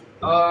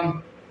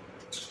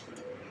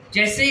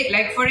 जैसे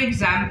like for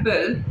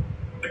example,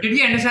 did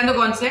you understand the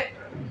concept?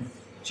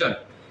 चलो,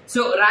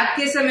 सो रात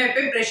के समय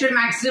पे प्रेशर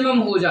मैक्सिमम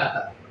हो जाता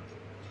है।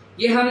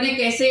 ये हमने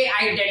कैसे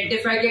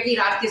आइडेंटिफाई किया कि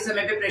रात के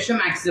समय पे प्रेशर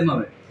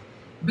मैक्सिमम है?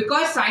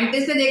 बिकॉज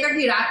साइंटिस्ट ने देखा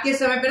कि रात के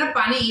समय पे ना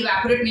पानी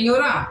इवेपोरेट नहीं हो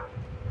रहा,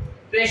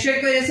 प्रेशर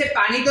की वजह से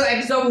पानी तो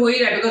एब्जॉर्ब हो ही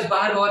रहा है बिकॉज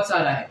बाहर बहुत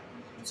सारा है।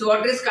 So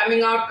water is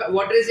coming out,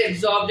 water is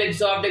absorbed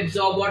absorbed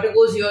absorb, water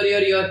goes here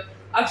here here.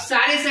 अब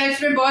सारे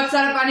सेल्स में बहुत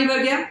सारा पानी भर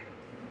गया,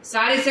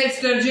 सारे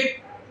सेल्स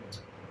टर्जिट।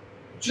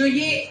 जो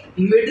ये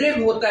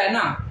मिडरिब होता है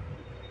ना,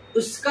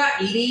 उसका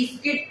लीफ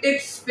के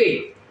टिप्स पे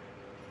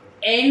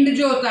एंड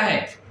जो होता है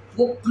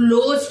वो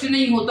क्लोज्ड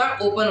नहीं होता,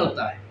 ओपन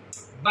होता है।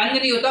 बंद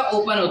नहीं होता,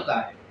 ओपन होता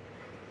है।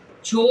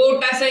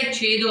 छोटा सा एक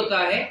छेद होता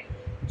है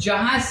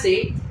जहां से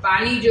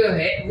पानी जो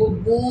है वो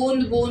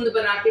बूंद बूंद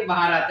बना के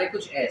बाहर आता है,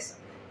 कुछ ऐसा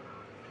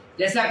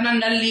जैसा अपना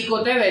नल लीक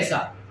होता है वैसा।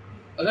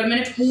 अगर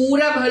मैंने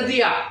पूरा भर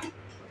दिया,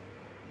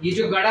 ये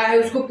जो गड़ा है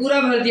उसको पूरा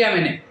भर दिया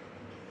मैंने,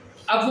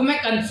 अब वो मैं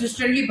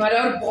कंसिस्टेंटली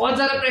भरा और बहुत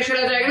ज्यादा प्रेशर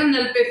आ जाएगा ना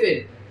नल पे,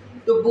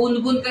 फिर तो बूंद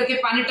बूंद करके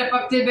पानी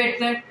टपकते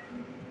बैठता है,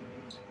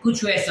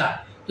 कुछ वैसा।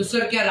 तो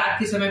सर क्या रात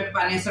के समय पे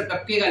पानी ऐसा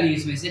टपकेगा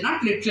लीव्स में से?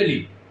 Not literally.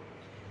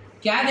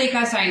 क्या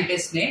देखा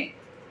साइंटिस्ट ने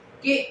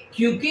कि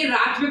क्योंकि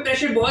रात में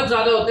प्रेशर बहुत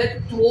ज्यादा होता है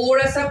तो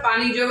थोड़ा सा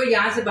पानी जो है वो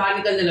यहां से बाहर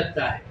निकलने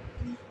लगता है।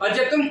 और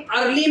जब तुम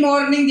अर्ली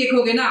मॉर्निंग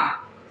देखोगे ना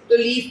तो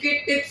लीफ के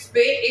टिप्स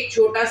पे एक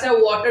छोटा सा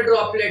water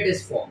droplet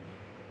is form.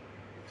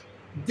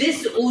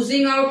 This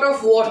Ojing out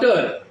of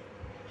water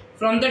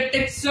from the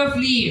tips of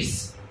leaves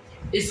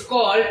is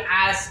called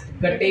as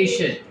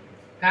guttation.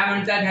 क्या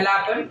म्हणता है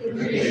आपण?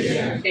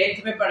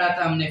 10th में पढ़ा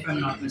था हमने, if I'm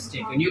not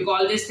mistaken. You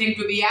call this thing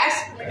to be as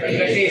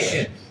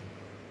guttation.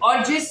 और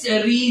जिस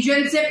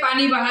रीजन से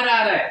पानी बाहर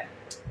आ रहा है,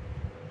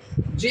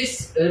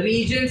 जिस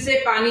रीजन से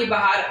पानी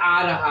बाहर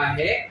आ रहा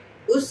है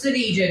उस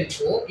रीजन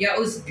को या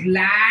उस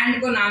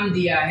ग्लैंड को नाम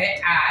दिया है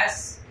एज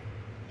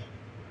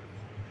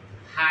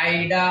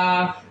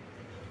हाइडाथॉड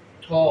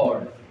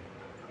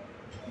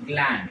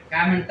ग्लैंड।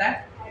 क्या मिलता है?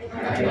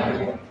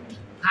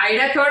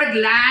 हाइडाथॉड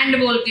ग्लैंड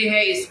बोलते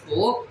हैं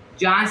इसको,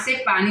 जहां से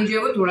पानी जो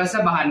है वो थोड़ा सा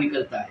बाहर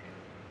निकलता है।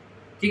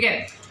 ठीक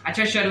है।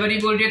 अच्छा, शर्वरी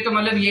बोल रही है तो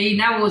मतलब यही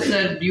ना वो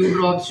सर ड्यू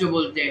ड्रॉप्स जो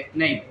बोलते हैं?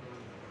 नहीं,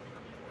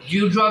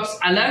 ड्यू ड्रॉप्स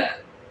अलग,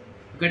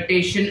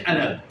 गटेशन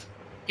अलग।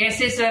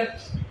 कैसे सर?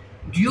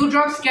 ड्यू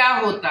ड्रॉप्स क्या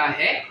होता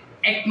है,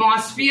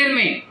 एटमॉस्फेयर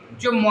में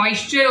जो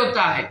मॉइस्चर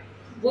होता है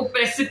वो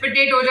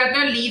प्रेसिपिटेट हो जाता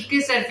है, लीफ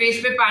के सरफेस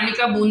पे पानी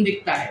का बूंद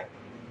दिखता है,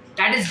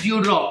 दैट इज ड्यू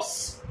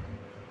ड्रॉप्स।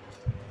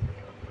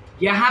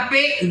 यहां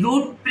पे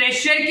रूट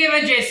प्रेशर की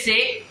वजह से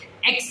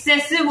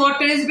excessive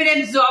water has been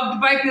absorbed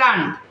by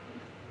plant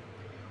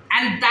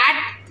and that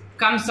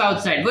comes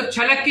outside. वो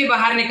छलक के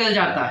बाहर निकल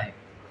जाता है।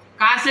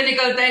 कहां से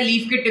निकलता है?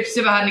 लीफ के टिप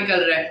से बाहर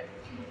निकल रहा है।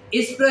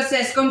 इस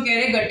प्रोसेस को हम कह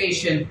रहे हैं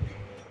गटेशन।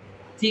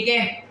 ठीक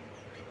है,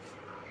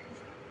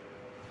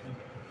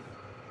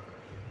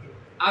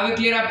 Are we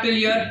clear up till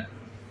here?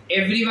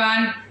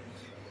 Everyone,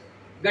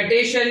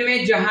 guttation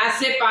में जहां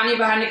से पानी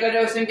बाहर निकल रहा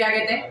है उसे क्या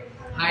कहते हैं?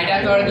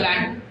 हाइडाथॉड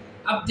ग्लैंड।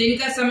 अब दिन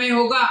का समय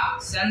होगा,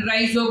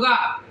 सनराइज होगा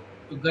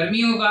तो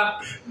गर्मी होगा,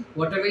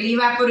 वाटर विल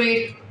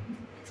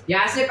इवेपोरेट।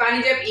 यहां से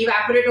पानी जब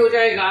इवेपोरेट हो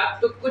जाएगा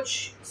तो कुछ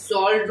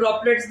सॉल्ट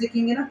ड्रॉपलेट्स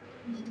दिखेंगे ना।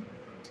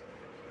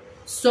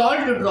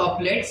 सॉल्ट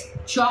ड्रॉपलेट्स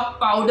चॉक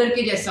पाउडर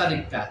के जैसा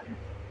दिखता है,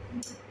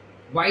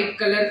 व्हाइट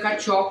कलर का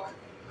चॉक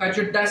का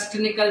जो डस्ट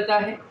निकलता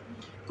है,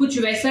 कुछ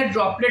वैसा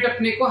ड्रॉपलेट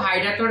अपने को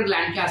हाइडाथॉड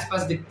ग्लैंड के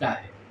आसपास दिखता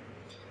है,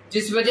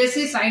 जिस वजह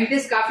से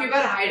साइंटिस्ट काफी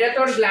बार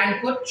हाइडाथॉड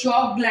ग्लैंड को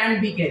चॉक ग्लैंड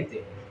भी कहते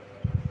हैं।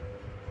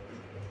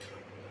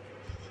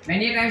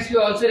 Many times we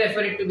also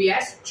refer it to be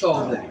as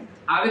chalk gland.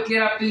 Are we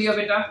clear up till here,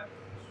 बेटा?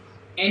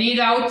 Any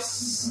doubts?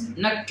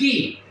 नक्की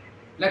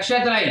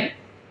लक्षात राहील।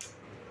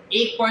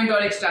 एक पॉइंट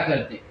और एक्स्ट्रा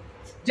करते।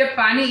 जब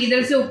पानी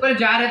इधर से ऊपर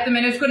जा रहा है तो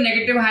मैंने उसको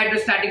नेगेटिव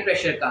हाइड्रोस्टैटिक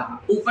प्रेशर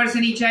कहा, ऊपर से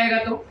नीचे आएगा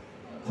तो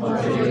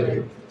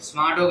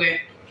स्मार्ट हो गए।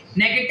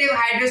 नेगेटिव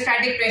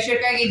हाइड्रोस्टैटिक प्रेशर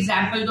का एक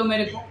एग्जांपल दो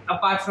मेरे को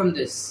अपार्ट फ्रॉम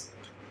दिस,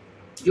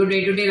 जो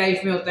डे टू डे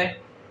लाइफ में होता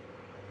है।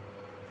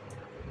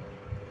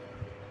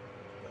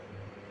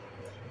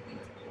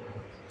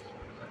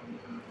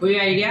 कोई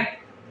आइडिया?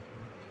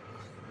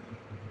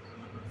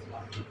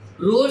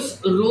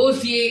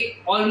 रोज ये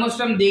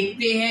ऑलमोस्ट हम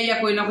देखते हैं या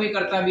कोई ना कोई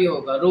करता भी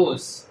होगा।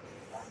 रोज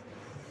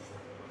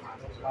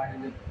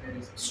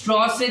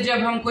स्ट्रॉ से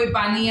जब हम कोई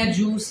पानी या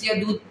जूस या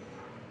दूध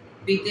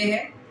पीते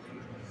हैं,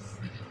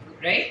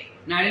 राइट?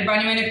 नारियल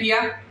पानी मैंने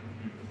पिया,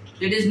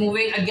 that is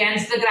moving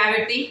against the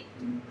gravity,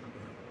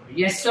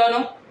 yes or no?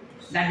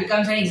 That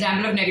becomes an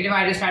example of negative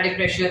hydrostatic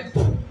pressure.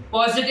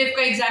 Positive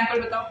का example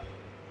बताओ।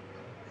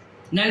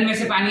 नल में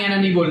से पानी आना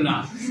नहीं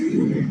बोलना।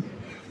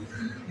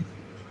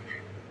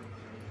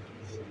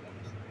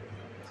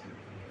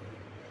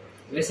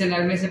 वैसे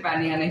नल में से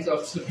पानी आना ही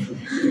ऑप्शन,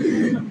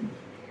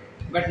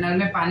 बट नल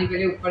में पानी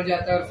पहले ऊपर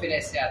जाता है और फिर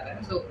ऐसे आता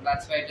है, so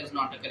that's why it is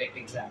not a correct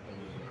example.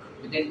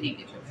 But then ठीक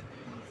है।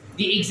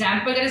 The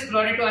example that is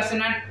provided to us in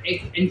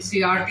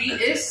NCERT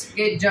is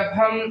कि जब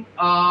हम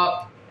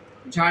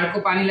झाड़ को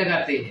पानी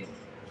लगाते हैं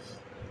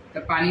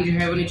तब पानी जो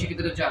है वो नीचे की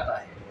तरफ जाता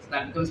है, so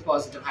that becomes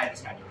positive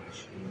hydrostatic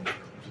pressure.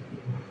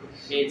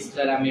 इस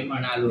तरह में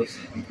बना लो,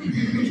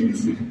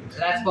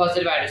 that's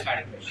positive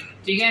hydrostatic pressure.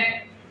 ठीक है,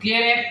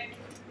 क्लियर है?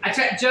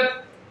 अच्छा, जब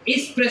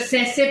इस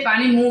प्रोसेस से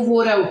पानी मूव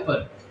हो रहा है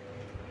ऊपर,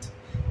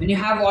 when you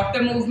have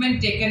water movement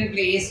taken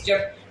place, जब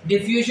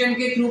डिफ्यूजन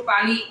के थ्रू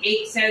पानी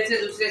एक सेल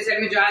से दूसरे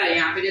सेल में जा रहा है,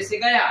 यहाँ पे जैसे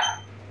गया,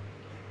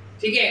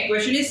 ठीक है।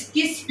 क्वेश्चन इज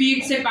किस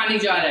स्पीड से पानी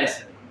जा रहा है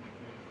sir?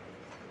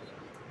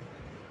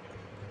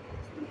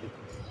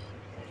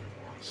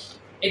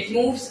 It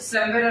moves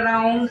somewhere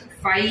around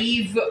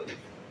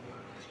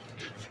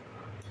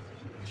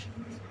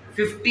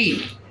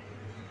 550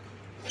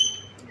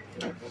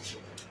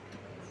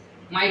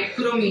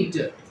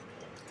 micrometer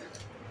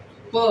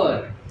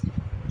पर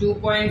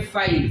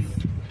 2.5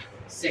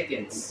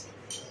 सेकेंड्स।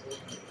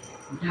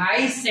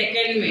 2.5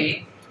 सेकेंड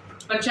में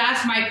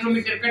 50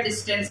 माइक्रोमीटर का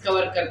डिस्टेंस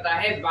कवर करता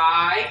है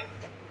बाय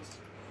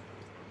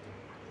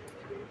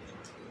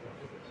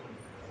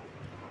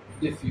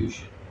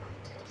डिफ्यूजन।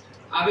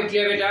 अब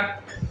क्लियर बेटा?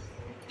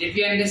 Did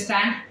you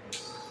understand?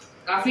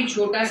 काफी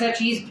छोटा सा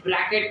चीज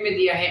ब्रैकेट में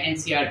दिया है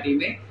एनसीईआरटी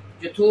में,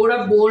 जो थोड़ा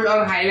बोल्ड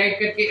और हाईलाइट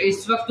करके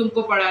इस वक्त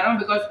तुमको पढ़ा रहा हूं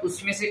बिकॉज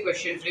उसमें से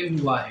क्वेश्चन फ्रेम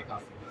हुआ है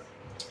काफी।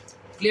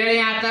 क्लियर है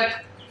यहां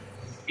तक?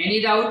 Any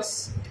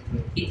doubts?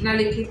 इतना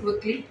लिखिए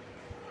क्विकली।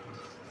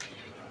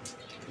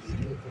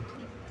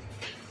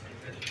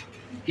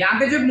 यहाँ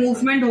पे जो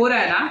मूवमेंट हो रहा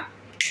है ना,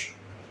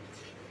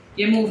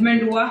 ये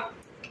मूवमेंट हुआ।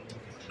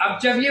 अब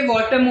जब ये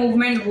वाटर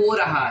मूवमेंट हो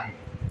रहा है,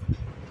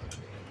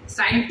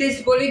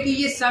 साइंटिस्ट बोले कि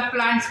ये सब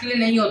प्लांट्स के लिए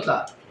नहीं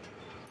होता,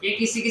 ये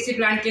किसी किसी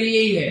प्लांट के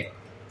लिए ही है।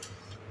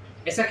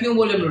 ऐसा क्यों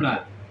बोले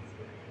मृणाल?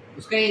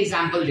 उसका ये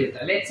एग्जांपल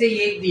देता। लेट्स से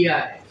ये दिया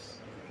है,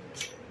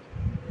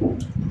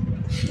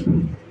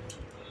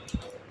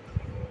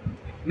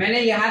 मैंने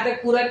यहां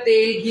तक पूरा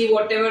तेल घी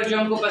वॉटेवर जो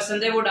हमको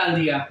पसंद है वो डाल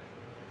दिया।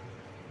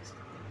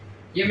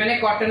 ये मैंने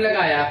कॉटन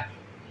लगाया,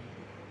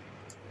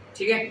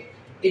 ठीक है,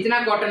 इतना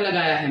कॉटन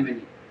लगाया है मैंने,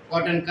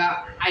 कॉटन का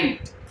हाइट।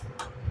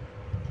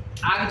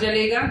 आग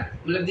जलेगा,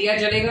 मतलब दिया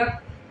जलेगा,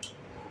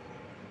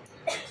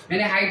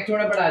 मैंने हाइट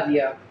थोड़ा बढ़ा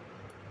दिया,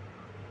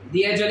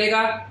 दिया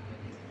जलेगा।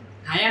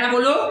 हाँ या ना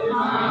बोलो?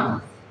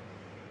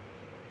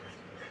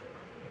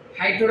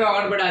 हाइट थोड़ा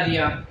और बढ़ा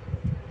दिया,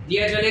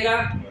 दिया जलेगा,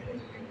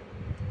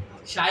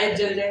 शायद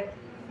जल जाए।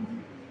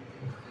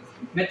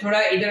 मैं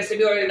थोड़ा इधर से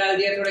भी ऑयल डाल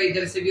दिया, थोड़ा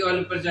इधर से भी ऑयल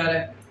ऊपर जा रहा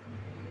है।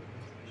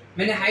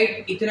 मैंने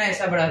हाइट इतना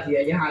ऐसा बढ़ा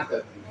दिया यहां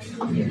तक,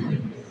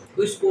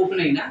 कोई स्कोप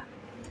नहीं ना,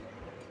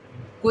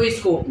 कोई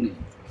स्कोप नहीं।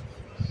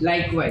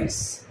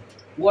 Likewise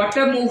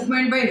water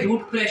movement by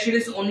root pressure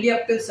is only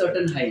up till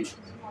certain height.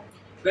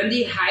 When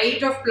the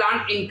height of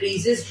plant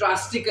increases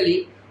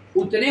drastically,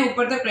 उतने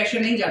ऊपर तक प्रेशर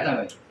नहीं जाता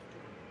भाई।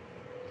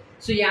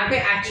 सो यहाँ पे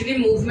actually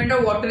movement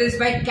of water is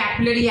by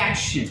capillary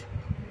action.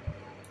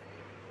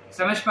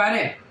 समझ पा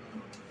रहे?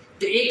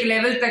 तो एक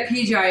लेवल तक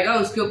ही जाएगा,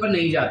 उसके ऊपर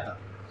नहीं जाता।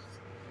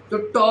 तो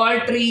टॉल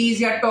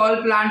ट्रीज या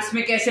टॉल प्लांट्स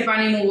में कैसे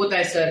पानी मूव होता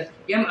है सर,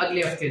 ये हम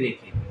अगले हफ्ते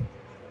देखेंगे,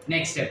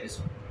 नेक्स्ट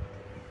एपिसोड।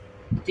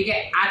 ठीक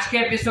है, आज के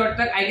एपिसोड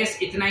तक आई गेस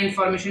इतना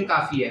इंफॉर्मेशन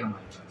काफी है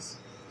हमारे पास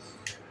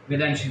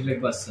with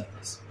एनशिप्लिक bus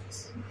service.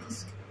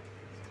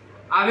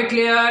 Are we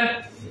clear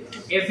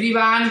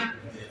everyone?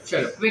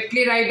 चलो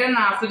quickly write down,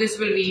 after this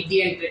will read the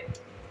entry.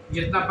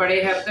 जितना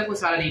पढ़े हैं अब तक वो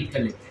सारा रीड कर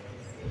लेते हैं।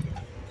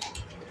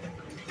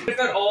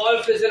 For all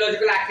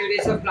physiological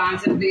activities of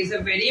plants, and plays a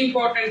very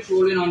important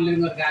role in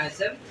non-living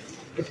organism.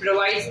 It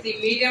provides the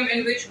medium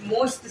in which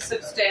most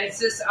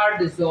substances are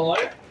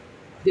dissolved.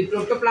 The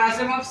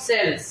protoplasm of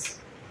cells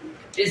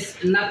is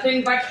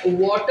nothing but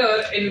water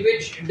in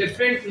which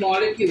different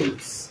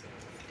molecules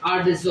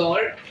are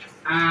dissolved,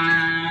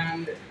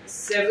 and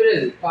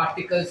several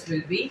particles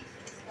will be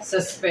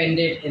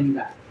suspended in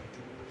that.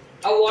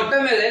 A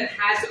watermelon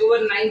has over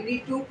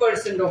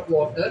 92% of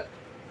water.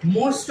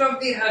 Most of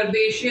the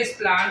herbaceous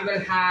plant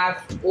will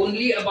have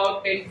only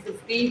about 10 to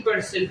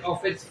 15%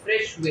 of its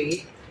fresh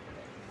weight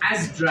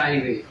as dry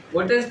weight.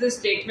 What does this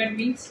statement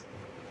means?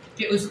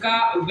 कि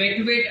उसका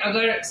wet weight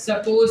अगर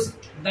suppose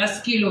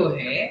 10 kilo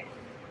है,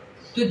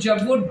 तो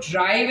जब वो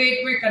dry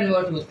wait में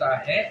convert होता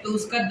है तो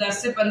उसका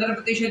 10 से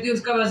 15% ही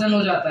उसका वजन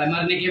हो जाता है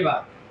मरने के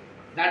बाद.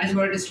 That is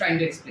what it is trying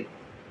to explain.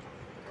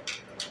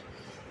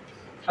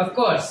 Of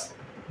course,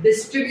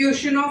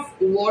 distribution of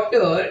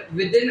water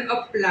within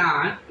a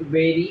plant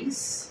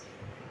varies.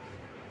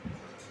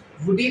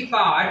 Woody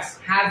parts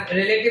have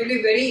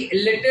relatively very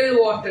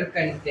little water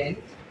content,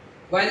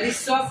 while the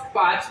soft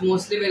parts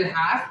mostly will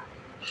have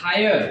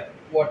higher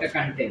water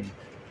content.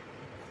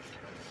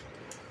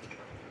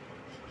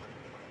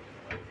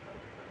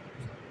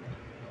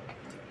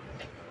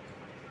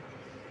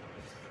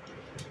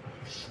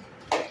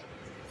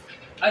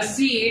 A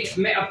seed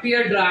may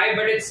appear dry,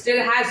 but it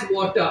still has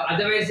water.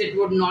 Otherwise, it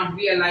would not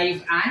be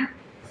alive and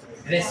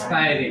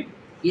respiring.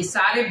 ये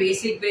सारे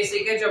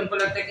basic है जो हमको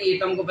लगता है कि ये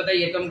तो हमको पता है,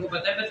 ये तो हमको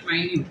पता है, but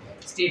mind you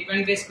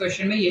statement based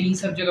question में यही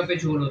सब जगह पे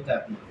झोल होता है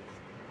अपना.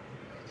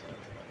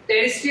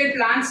 Terrestrial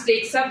plants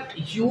takes up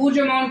huge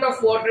amount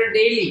of water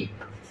daily,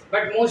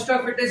 but most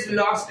of it is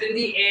lost in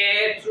the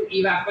air through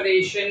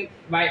evaporation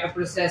by a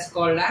process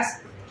called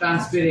as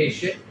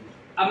transpiration.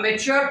 A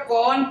mature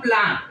corn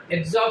plant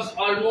absorbs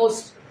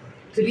almost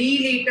 3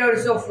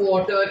 liters of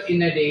water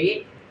in a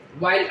day,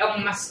 while a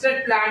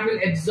mustard plant will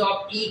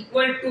absorb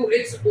equal to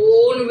its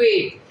own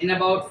weight in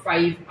about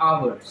 5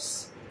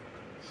 hours.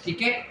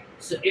 Okay?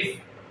 So if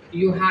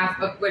you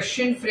have a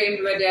question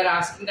framed where they are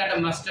asking that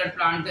a mustard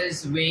plant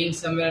is weighing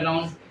somewhere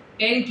around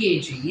 10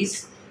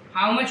 kgs,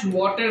 how much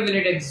water will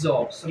it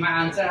absorb? So my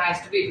answer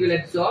has to be it will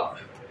absorb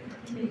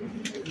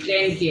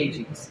 10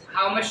 kgs.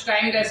 How much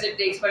time does it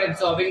take for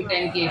absorbing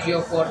 10 kg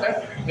of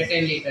water? The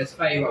 10 liters,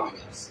 5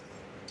 hours.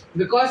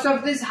 Because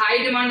of this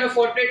high demand of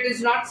water, it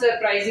is not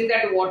surprising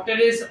that water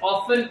is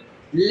often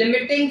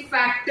limiting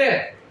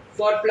factor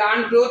for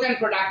plant growth and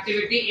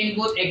productivity in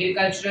both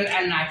agricultural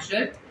and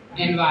natural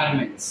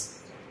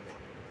environments.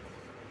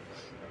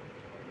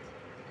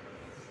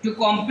 To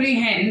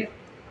comprehend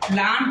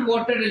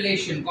plant-water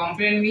relation,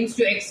 comprehend means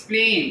to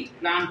explain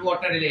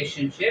plant-water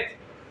relationship,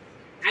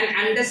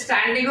 and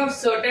understanding of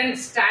certain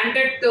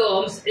standard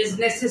terms is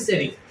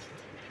necessary.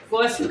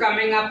 First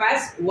coming up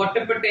as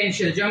water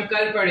potential, जो हम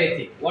कल पढ़े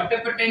थे.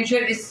 Water potential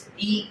is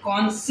a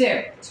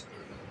concept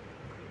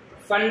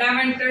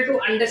fundamental to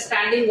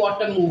understanding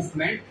water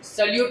movement.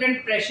 Solute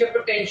and pressure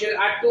potential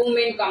are two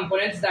main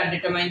components that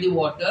determine the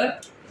water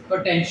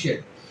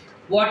potential.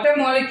 Water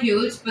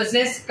molecules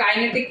possess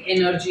kinetic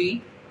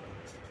energy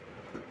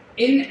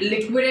in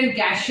liquid and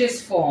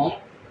gaseous form.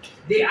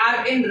 They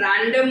are in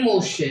random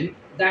motion,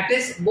 that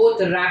is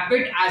both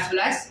rapid as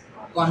well as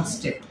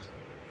constant.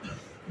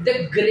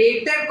 The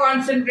greater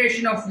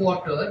concentration of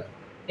water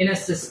in a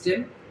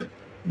system,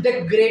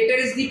 the greater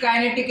is the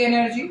kinetic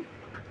energy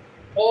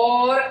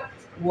or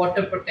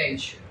water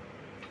potential.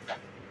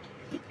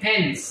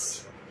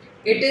 Hence,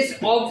 it is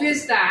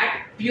obvious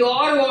that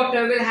pure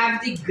water will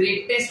have the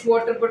greatest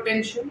water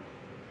potential.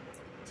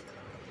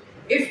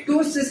 If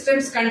two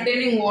systems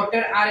containing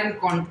water are in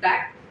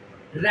contact,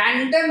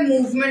 random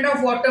movement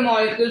of water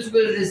molecules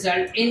will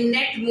result in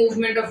net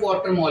movement of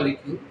water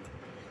molecule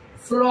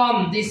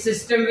from the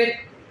system with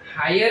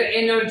higher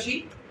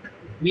energy,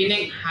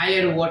 meaning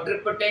higher water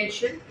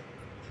potential,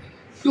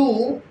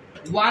 to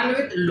one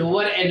with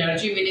lower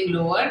energy, meaning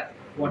lower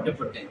water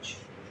potential.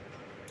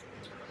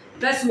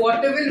 Thus,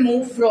 water will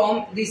move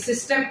from the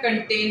system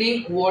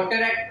containing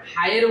water at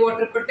higher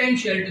water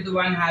potential to the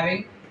one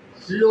having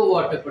low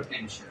water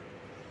potential.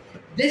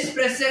 This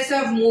process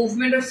of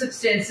movement of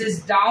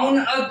substances down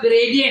a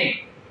gradient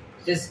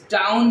is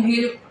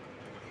downhill.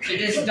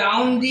 It is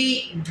down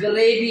the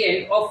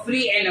gradient of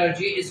free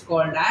energy is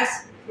called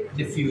as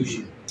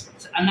diffusion.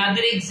 So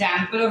another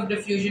example of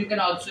diffusion can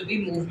also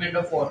be movement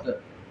of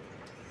water.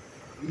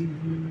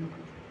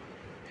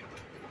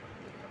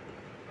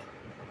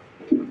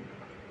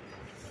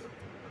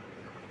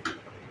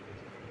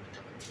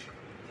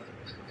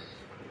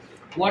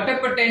 Water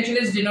potential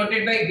is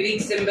denoted by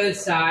Greek symbol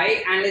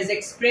psi and is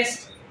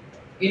expressed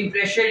in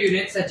pressure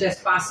units such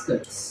as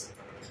pascals.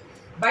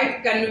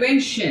 By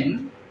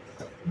convention,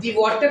 the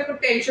water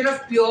potential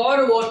of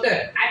pure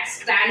water at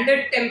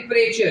standard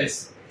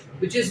temperatures,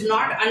 which is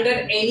not under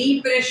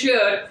any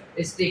pressure,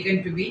 is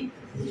taken to be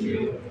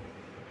zero.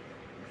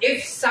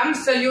 If some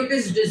solute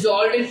is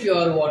dissolved in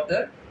pure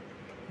water,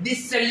 the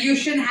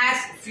solution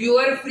has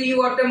fewer free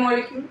water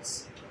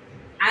molecules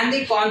and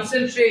the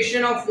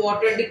concentration of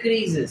water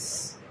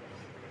decreases,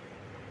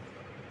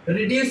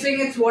 reducing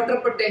its water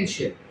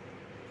potential.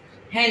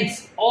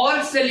 Hence,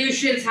 all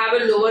solutions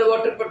have a lower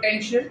water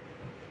potential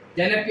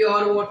than a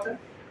pure water.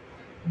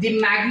 The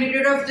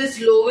magnitude of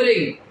this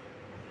lowering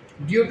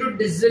due to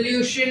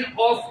dissolution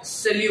of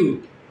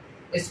solute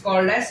is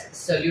called as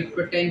solute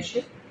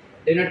potential,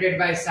 denoted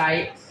by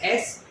psi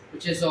s,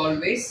 which is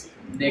always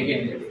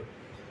negative.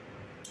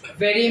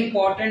 Very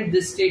important,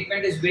 this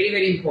statement is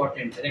very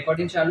important.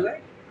 Recording chalu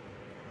hai?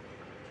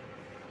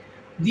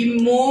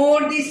 The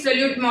more the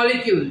solute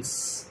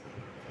molecules,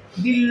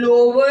 the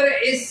lower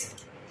is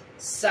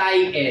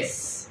psi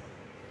s.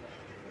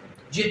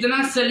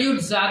 जितना salute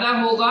ज्यादा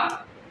होगा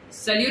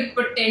salute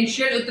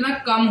potential उतना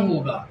कम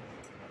होगा,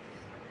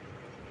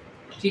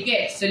 ठीक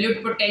है।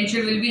 Salute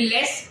potential will be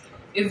less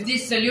if the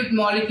solute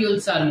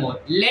molecules are more,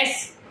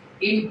 less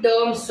in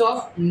terms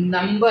of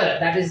number,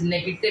 that is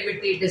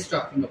negativity it is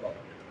talking about.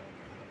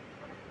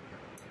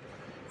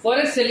 For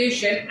a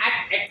solution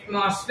at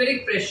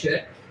atmospheric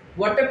pressure,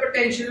 water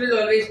potential will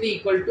always be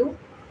equal to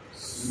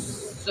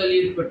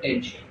solute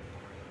potential.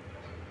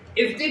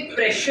 If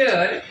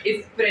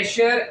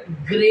pressure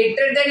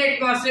greater than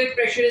atmospheric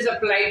pressure is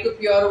applied to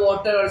pure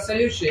water or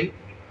solution,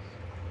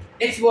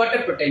 its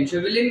water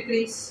potential will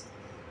increase.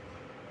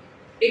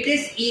 It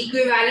is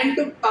equivalent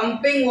to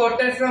pumping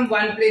water from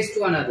one place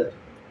to another.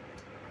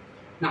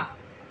 Now,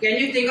 can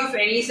you think of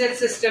any such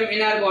system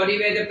in our body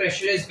where the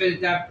pressure is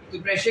built up? The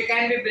pressure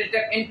can be built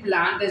up in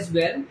plant as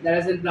well, that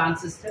is in plant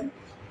system.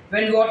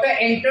 When water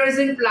enters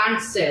in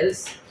plant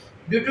cells,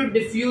 due to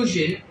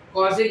diffusion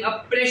causing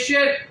a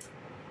pressure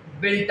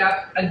built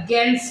up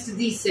against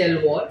the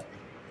cell wall,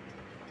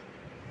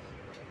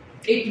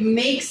 it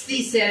makes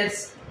the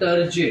cells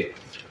turgid.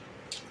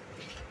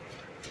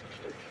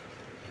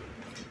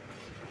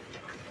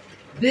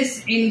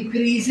 This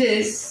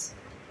increases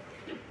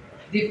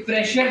the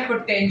pressure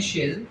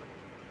potential,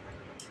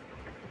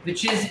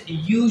 which is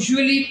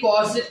usually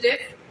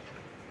positive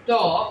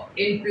top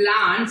in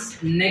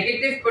plants,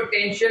 negative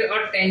potential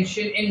or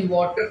tension in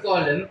water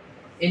column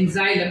in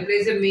xylem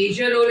plays a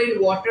major role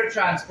in water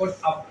transport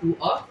up to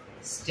a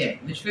stem,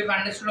 which we've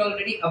understood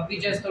already. अब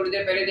भी just थोड़ी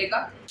देर पहले देखा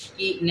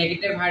कि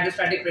negative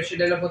hydrostatic pressure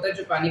develop होता है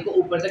जो पानी को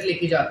ऊपर तक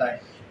लेके जाता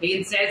है,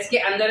 लेकिन cells के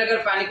अंदर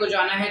अगर पानी को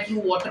जाना है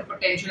through water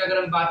potential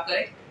अगर हम बात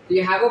करें,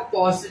 you have a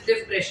positive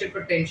pressure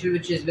potential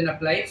which has been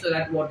applied so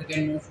that water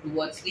can move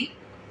towards the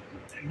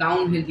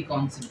downhill the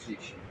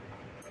concentration.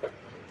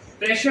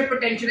 Pressure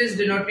potential is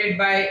denoted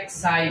by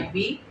psi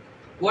p.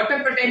 Water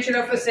potential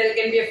of a cell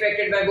can be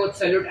affected by both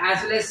solute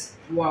as well as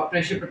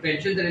pressure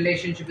potential. The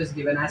relationship is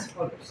given as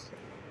follows.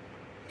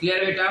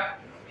 Clear beta?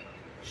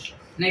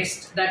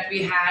 Next that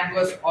we had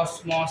was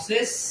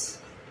osmosis.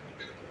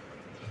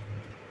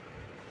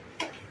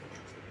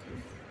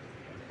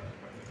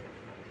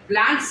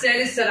 Plant cell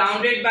is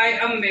surrounded by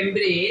a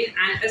membrane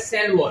and a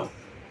cell wall.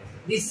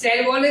 The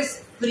cell wall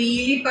is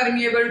freely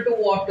permeable to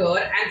water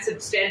and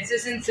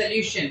substances in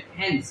solution,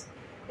 hence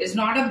is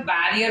not a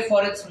barrier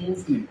for its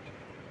movement.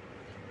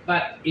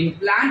 But in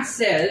plant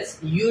cells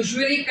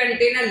usually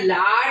contain a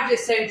large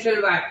essential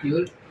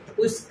vacuole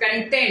whose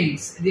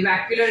contents, the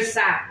vacuolar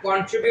sac,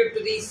 contribute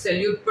to the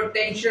solute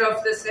potential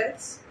of the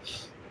cells.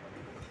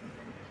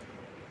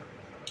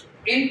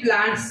 In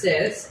plant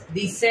cells,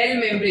 the cell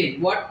membrane,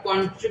 what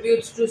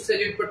contributes to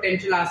solute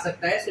potential आ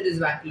सकता है, so it is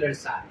vacuolar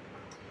sac.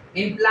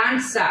 In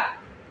plant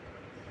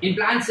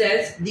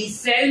cells, the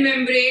cell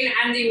membrane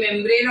and the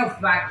membrane of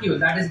vacuole,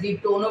 that is the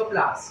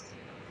tonoplast,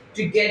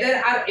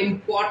 together are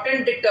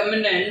important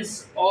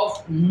determinants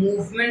of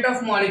movement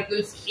of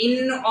molecules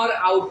in or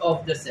out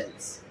of the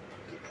cells.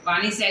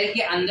 पानी cell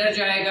के अंदर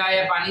जाएगा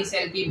या पानी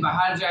cell के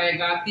बाहर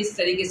जाएगा, किस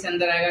तरीके से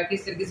अंदर आएगा,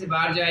 किस तरीके से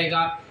बाहर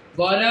जाएगा,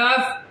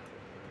 गौरव,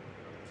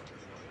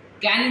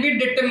 can be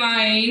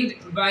determined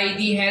by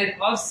the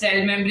help of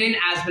cell membrane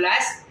as well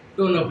as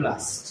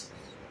tonoplast.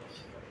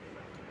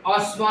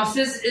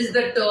 Osmosis is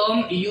the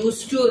term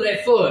used to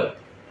refer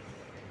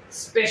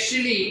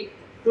specially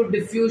to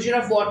diffusion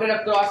of water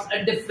across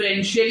a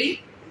differentially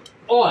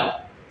or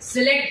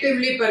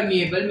selectively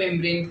permeable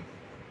membrane.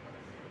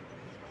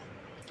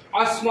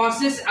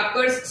 Osmosis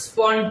occurs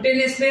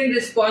spontaneously in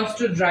response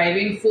to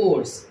driving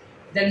force.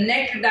 The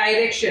net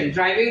direction,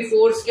 driving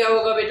force क्या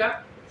होगा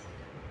बेटा?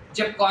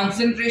 जब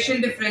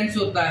concentration difference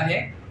होता है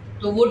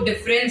तो वो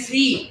difference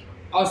ही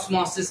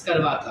osmosis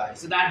करवाता है.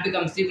 So that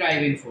becomes the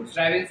driving force.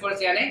 Driving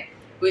force यानी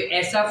कोई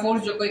ऐसा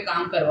force जो कोई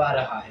काम करवा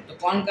रहा है. तो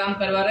कौन काम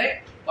करवा रहा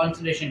है?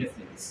 Concentration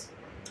difference.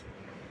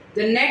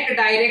 The net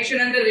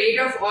direction and the rate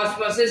of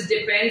osmosis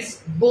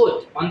depends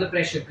both on the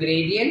pressure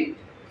gradient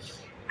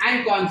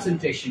and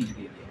concentration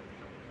gradient.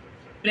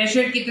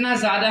 Pressure कितना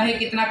ज्यादा है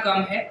कितना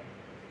कम है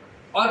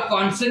और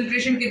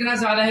कॉन्सेंट्रेशन कितना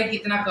ज्यादा है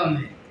कितना कम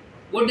है,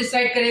 वो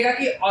डिसाइड करेगा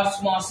कि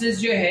ऑस्मोसिस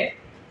जो है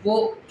वो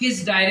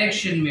किस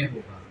डायरेक्शन में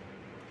होगा.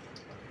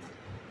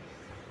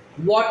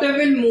 Water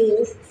will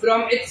move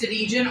from its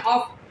reason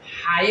of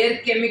higher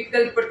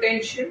chemical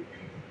potential,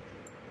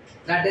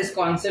 that is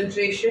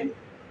concentration,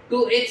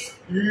 to it's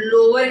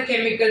lower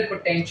chemical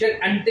potential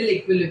until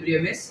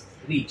equilibrium is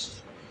reached.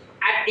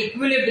 At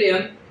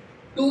equilibrium,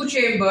 two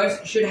chambers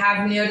should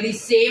have nearly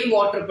same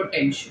water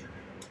potential.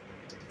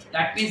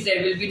 That means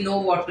there will be no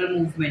water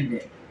movement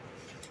there.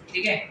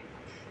 ठीक है?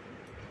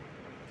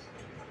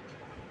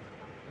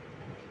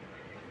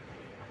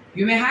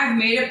 You may have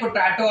made a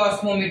potato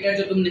osmometer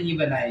जो तुम नहीं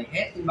बनाए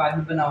हैं, तुम बाद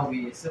में बनाओगे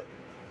ये सब.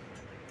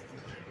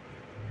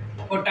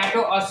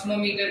 Potato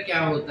osmometer क्या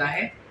होता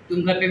है?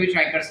 तुम घर पे भी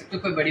ट्राई कर सकते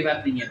हो, कोई बड़ी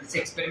बात नहीं है. This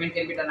experiment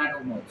can be done at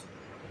home also.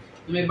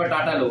 तुम एक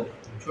बटाटा लो,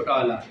 छोटा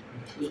वाला,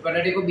 उस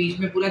बटाटे को बीच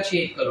में पूरा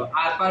छेद करो,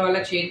 आर पार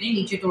वाला छेद नहीं,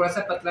 नीचे थोड़ा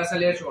सा पतला सा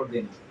लेयर छोड़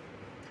देना.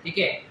 ठीक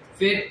है?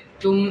 फिर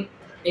तुम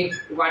एक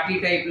वाटी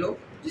टाइप लो,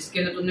 जिसके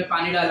अंदर तुमने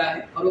पानी डाला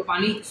है और वो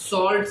पानी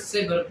सॉल्ट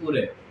से भरपूर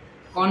है,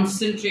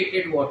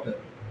 कॉन्सेंट्रेटेड वाटर,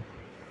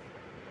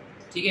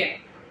 ठीक है,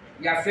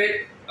 या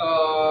फिर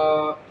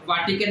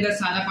वाटी के अंदर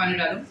सादा पानी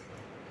डालो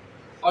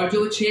और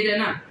जो छेद है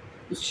ना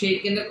उस छेद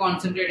के अंदर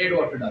कॉन्सेंट्रेटेड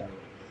वाटर डालो,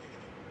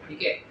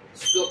 ठीक है।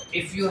 So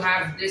if you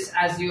have this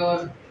as your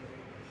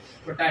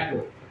potato,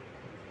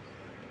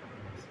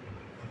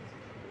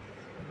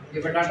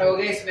 ये पोटैटो हो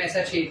गया, इसमें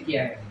ऐसा छेद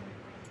किया है,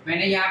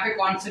 मैंने यहाँ पे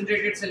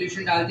कॉन्सेंट्रेटेड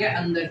सोल्यूशन डाल दिया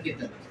अंदर की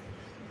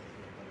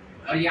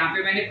तरफ और यहाँ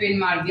पे मैंने पिन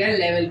मार दिया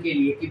लेवल के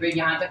लिए कि भाई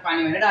यहाँ तक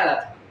पानी मैंने डाला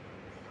था,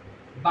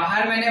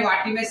 बाहर मैंने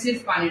वाटी में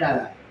सिर्फ पानी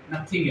डाला है,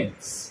 नथिंग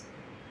एल्स,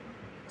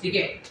 ठीक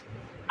है।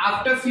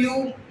 आफ्टर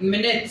फ्यू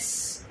मिनट्स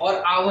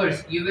और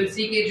आवर्स यू विल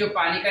सी कि जो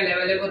पानी का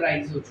लेवल है वो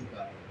राइज हो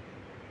चुका है।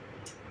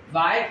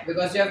 Why?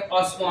 Because you have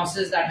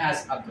osmosis that has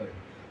occurred.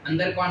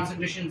 अंदर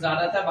कॉन्सेंट्रेशन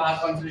ज्यादा था, बाहर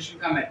कॉन्सेंट्रेशन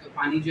कम है, तो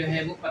पानी जो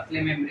है वो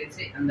पतले मेम्ब्रेन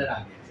से अंदर आ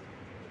गया।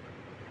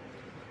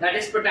 That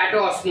is potato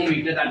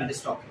osmometer that it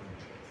is talking.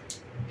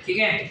 ठीक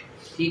है,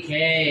 ठीक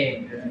है।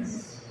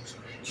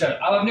 चलो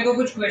अब अपने को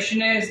कुछ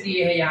क्वेश्चंस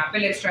दिए हैं यहाँ पे,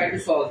 let's try to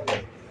solve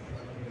them.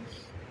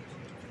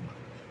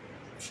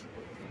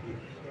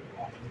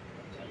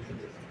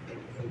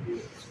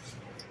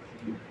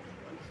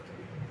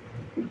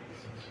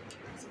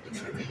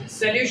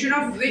 Solution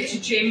of which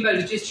chamber,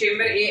 which is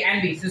chamber A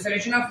and B. So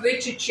solution of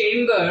which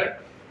chamber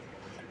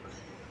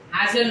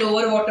has a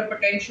lower water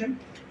potential?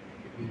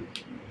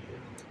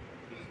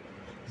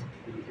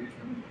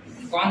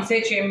 कौन से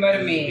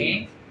चेम्बर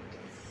में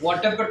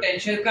वाटर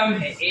पोटेंशियल कम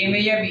है, ए में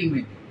या बी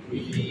में?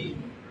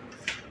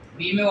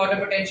 बी में वाटर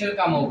पोटेंशियल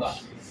कम होगा।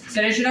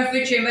 Solution of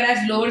which chamber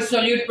has lower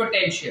solute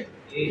potential?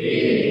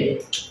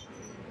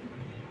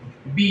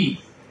 B.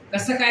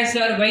 कैसा है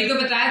सर? वही तो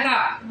बताया था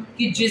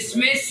कि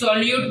जिसमें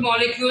सोल्यूट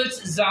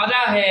मॉलिक्यूल्स ज्यादा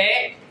है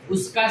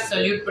उसका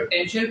सोल्यूट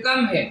पोटेंशियल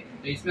कम है,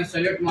 तो इसमें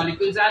सोल्यूट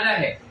मॉलिक्यूल ज्यादा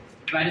है,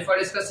 बाय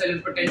डिफॉल्ट इसका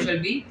सोल्यूट पोटेंशियल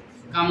भी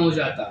कम हो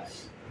जाता है,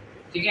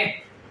 ठीक है।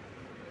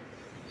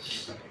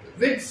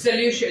 Which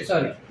solution,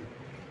 sorry,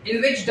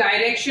 in which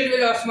direction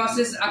will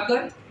osmosis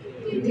occur?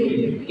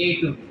 A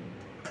to B.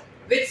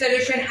 Which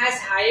solution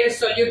has higher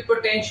solute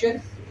potential?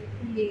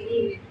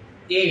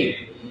 A.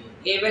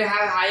 A will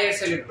have higher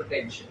solute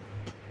potential.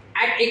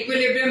 At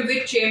equilibrium,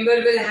 which chamber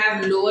will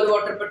have lower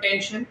water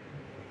potential?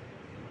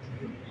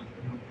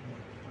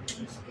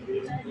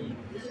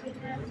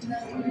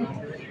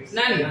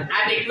 None.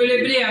 At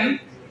equilibrium,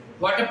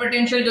 water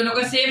potential दोनों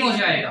का same हो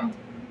जाएगा.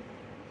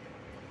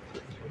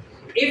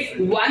 If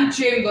one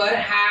chamber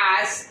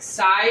has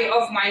psi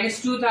of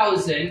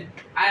 -2000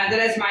 and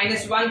other has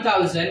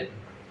 -1000,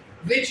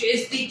 which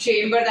is the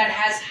chamber that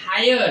has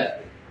higher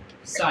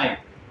psi?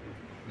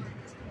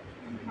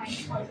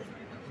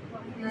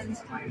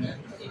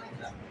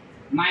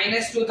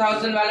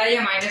 -2000 वाला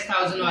या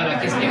 -1000 वाला?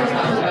 किसने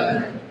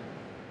बताया?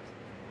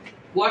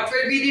 What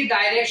will be the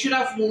direction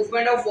of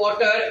movement of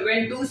water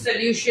when two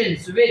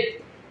solutions with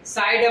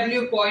psi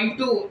W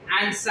 0.2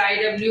 and psi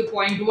W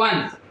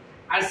 0.1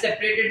 are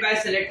separated by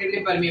selectively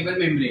permeable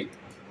membrane?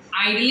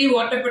 Ideally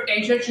water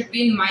potential should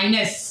be in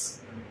minus.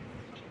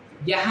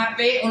 यहाँ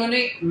पे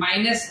उन्होंने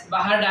minus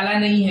बाहर डाला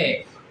नहीं है,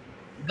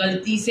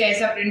 गलती से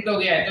ऐसा प्रिंट हो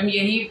गया है, तो हम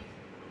यही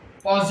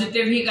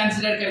पॉजिटिव ही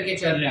कंसिडर करके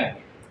चल रहे हैं।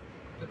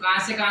 तो कहां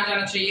से कहां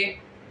जाना चाहिए?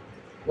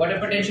 वाटर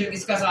पोटेंशियल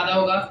किसका ज्यादा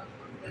होगा?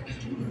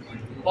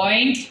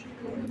 पॉइंट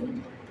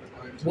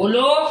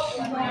बोलो,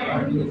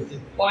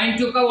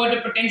 0.2 का वाटर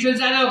पोटेंशियल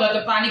ज्यादा होगा, तो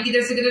पानी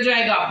किधर से किधर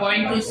जाएगा?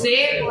 0.2 से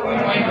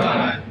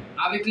 0.1।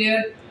 Are we clear?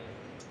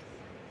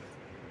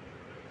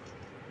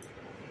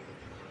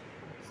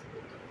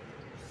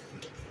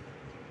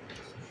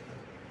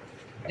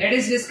 Let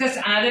us discuss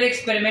another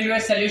experiment where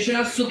solution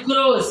of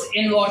sucrose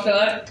in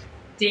water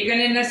taken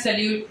in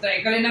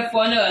a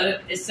funnel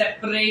is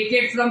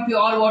separated from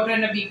pure water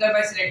in a beaker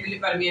by selectively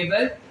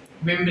permeable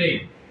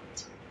membrane.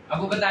 अब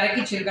वो बता रहे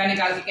कि छिलका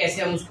निकाल के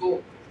कैसे हम उसको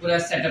पूरा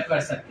सेटअप कर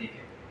सकते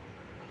हैं.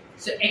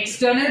 So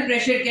external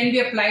pressure can be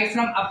applied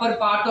from upper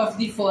part of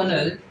the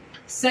funnel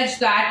such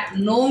that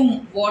no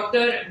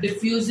water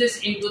diffuses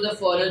into the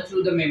funnel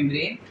through the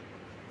membrane.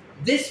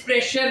 This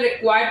pressure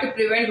required to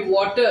prevent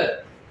water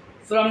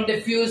from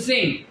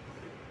diffusing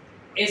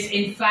is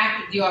in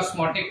fact the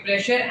osmotic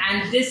pressure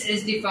and this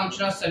is the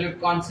function of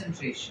solute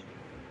concentration.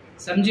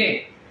 समझे?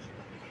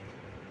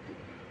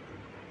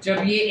 जब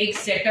ये एक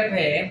setup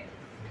है,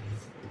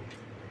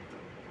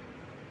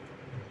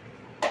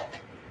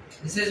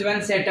 this is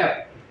one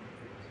setup,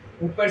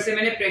 ऊपर से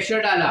मैंने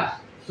pressure डाला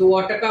तो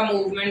वाटर का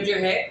मूवमेंट जो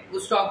है वो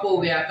स्टॉप हो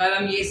गया. कल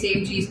हम ये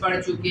सेम चीज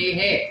पढ़ चुके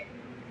हैं.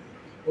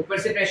 ऊपर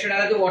से प्रेशर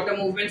डाला तो वाटर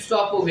मूवमेंट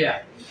स्टॉप हो गया.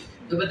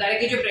 तो बता रहे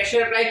कि जो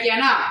प्रेशर अप्लाई किया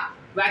ना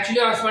वो एक्चुअली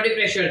ऑस्मोटिक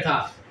प्रेशर था,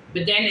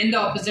 but then in the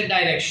opposite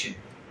direction.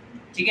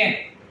 ठीक है.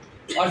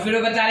 और फिर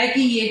वो बता रहे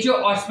कि ये जो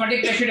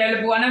ऑस्मोटिक प्रेशर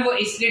डेवलप हुआ ना वो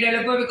इसलिए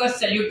डेवलप हुआ बिकॉज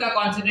सॉल्यूट का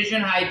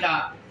कॉन्सेंट्रेशन हाई था.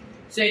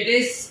 सो इट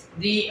इज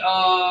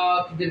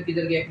द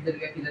किधर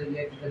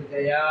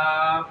गया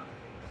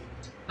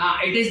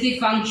हाँ, it is the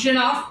function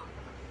of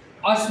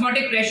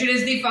osmotic pressure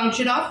is the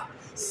function of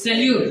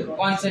solute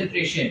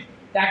concentration.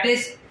 That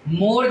is,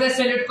 more the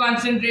solute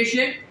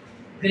concentration,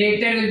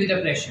 greater will be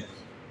the pressure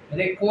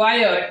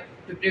required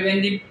to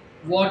prevent the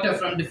water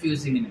from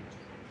diffusing in it.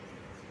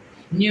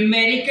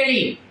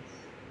 Numerically,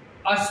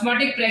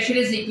 osmotic pressure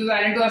is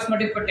equivalent to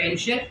osmotic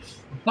potential,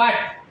 but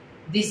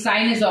the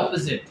sign is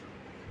opposite.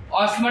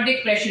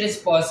 Osmotic pressure is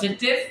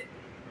positive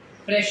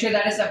pressure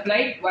that is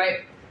applied, while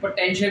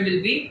potential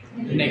will be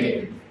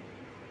negative.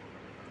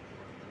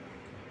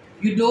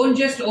 You don't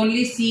just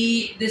only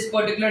see this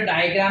particular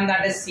diagram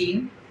that is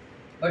seen,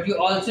 but you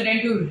also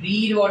tend to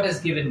read what is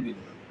given below,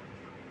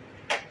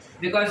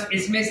 because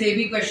इसमें से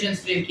भी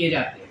questions frame किए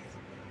जाते हैं.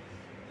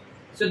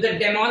 So the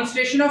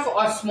demonstration of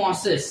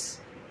osmosis,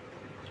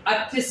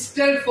 a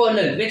Thistle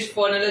funnel, which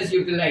funnel is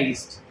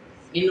utilized?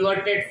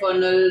 Inverted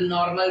funnel,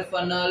 normal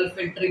funnel,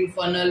 filtering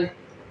funnel,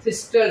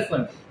 Thistle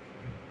funnel,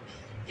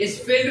 is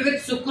filled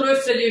with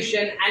sucrose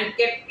solution and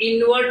kept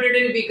inverted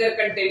in beaker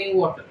containing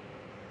water.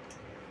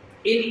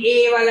 In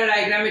A wala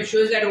diagram, it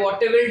shows that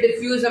water will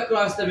diffuse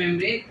across the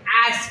membrane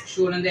as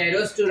shown in the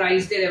arrows to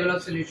rise the level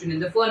of solution in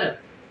the funnel.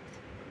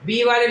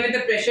 B wale mein the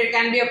pressure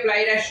can be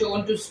applied as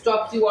shown to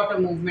stop the water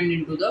movement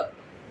into the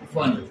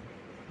funnel.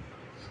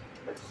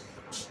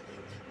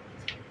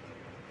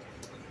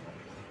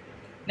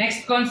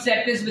 Next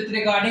concept is with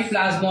regarding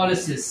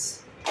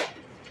plasmolysis.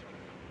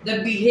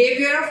 The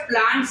behavior of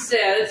plant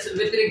cells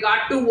with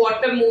regard to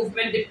water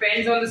movement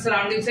depends on the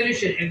surrounding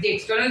solution. If the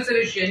external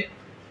solution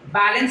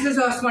balances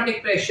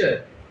osmotic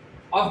pressure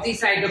of the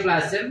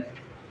cytoplasm,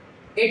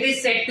 it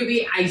is said to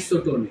be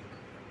isotonic.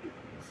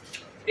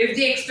 If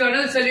the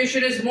external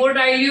solution is more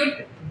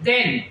dilute,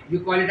 then you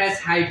call it as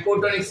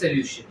hypotonic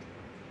solution.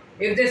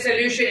 If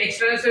the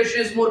external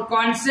solution is more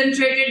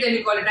concentrated, then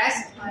you call it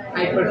as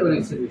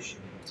hypertonic solution.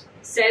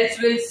 Cells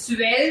will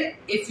swell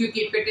if you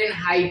keep it in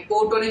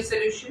hypotonic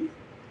solution.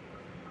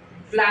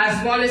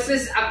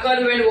 Plasmolysis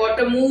occurs when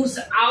water moves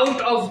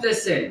out of the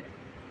cell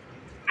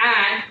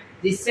and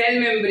the cell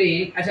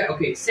membrane.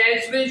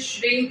 Cells will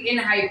shrink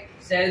in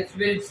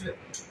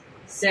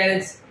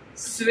cells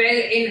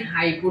swell in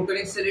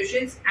hypotonic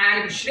solutions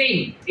and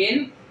shrink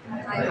in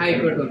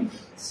hypertonic.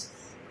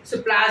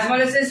 So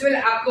plasmolysis will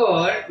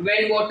occur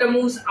when water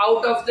moves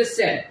out of the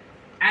cell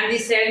and the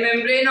cell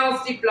membrane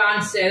of the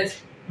plant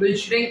cells will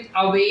shrink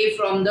away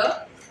from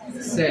the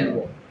cell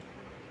wall.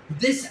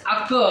 This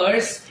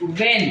occurs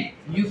when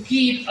you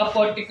keep a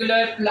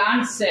particular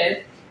plant cell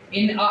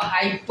in a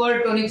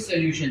hypertonic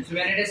solution. So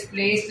when it is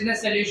placed in a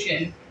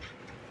solution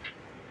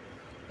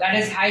that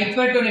is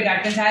hypertonic,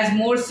 that means has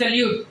more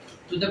solute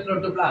to the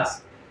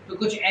protoplasm, तो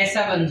कुछ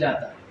ऐसा बन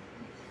जाता है.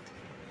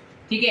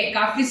 ठीक है,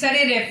 काफी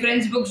सारे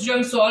रेफरेंस बुक्स जो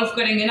हम सॉल्व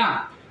करेंगे ना,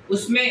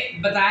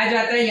 उसमें बताया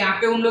जाता है, यहाँ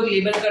पे उन लोग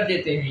लेबल कर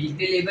देते हैं,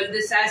 they label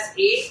this as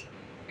A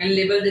and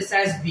label this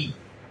as B.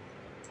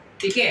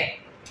 ठीक है,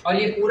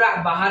 और ये पूरा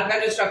बाहर का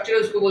जो स्ट्रक्चर है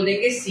उसको बोल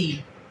देंगे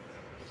C.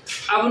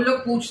 अब उन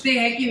लोग पूछते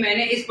हैं कि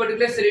मैंने इस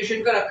पर्टिकुलर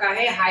सोल्यूशन को रखा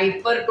है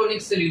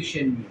हाइपरटोनिक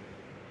सोल्यूशन में,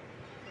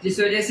 जिस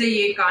वजह से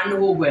ये कांड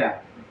हो गया.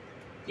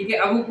 ठीक है,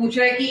 अब वो पूछ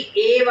रहा है कि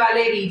A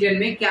वाले रीजन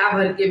में क्या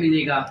भर के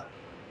मिलेगा.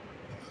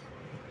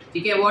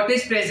 ठीक है, what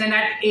is present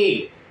at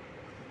A.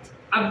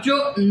 अब जो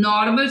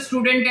नॉर्मल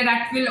स्टूडेंट है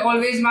दैट विल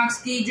ऑलवेज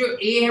मार्क्स की जो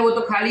A है वो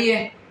तो खाली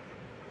है,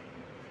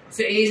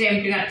 सो A is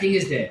empty, nothing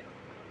is there.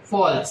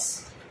 False.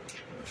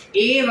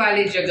 A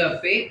वाले जगह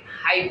पे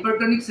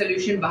हाइपरटोनिक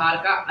सोल्यूशन बाहर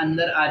का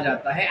अंदर आ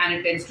जाता है and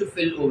it tends to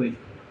fill over.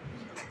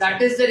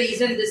 That is the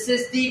reason this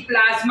is the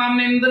plasma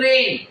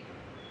membrane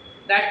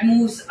that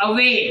moves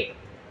away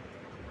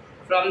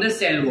from the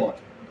cell wall.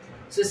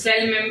 So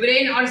cell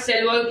membrane और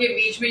cell wall के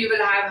बीच में you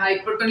will have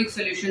hypertonic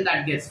solution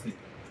that gets filled.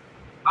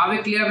 Are we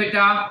clear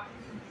बेटा?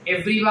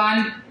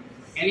 Everyone,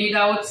 any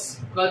doubts?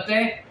 करते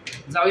हैं,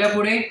 जाओ या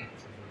पुढे.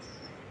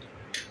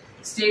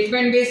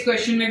 Statement based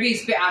question में भी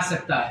इस पे आ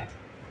सकता है.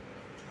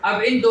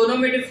 अब इन दोनों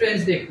में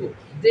डिफरेंस देखो.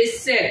 This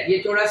cell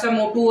ये थोड़ा सा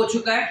मोटू हो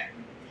चुका है,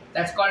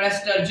 that's called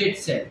as turgid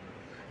cell.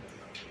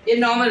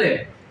 ये normal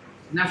है,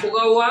 ना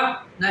फुगा हुआ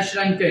ना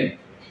shrunken.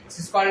 This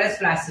is called as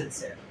flaccid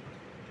cell.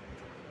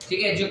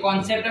 ठीक है, जो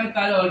कॉन्सेप्ट हम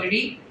कल ऑलरेडी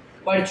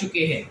पढ़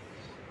चुके हैं.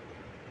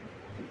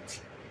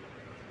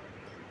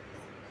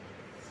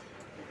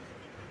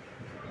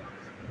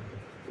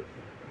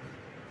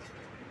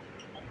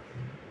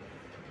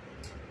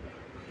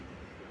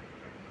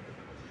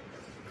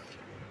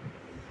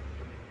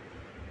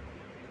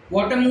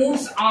 Water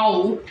moves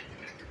out.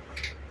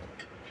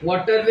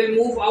 Water will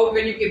move out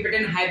when you keep it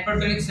in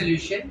hypertonic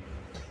solution.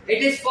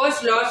 It is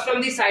first lost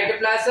from the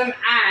cytoplasm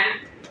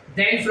and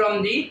then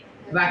from the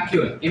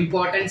vacuole.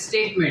 Important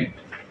statement.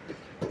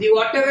 The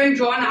water when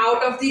drawn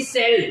out of the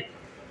cell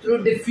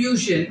through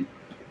diffusion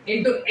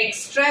into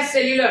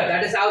extracellular,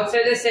 that is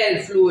outside the cell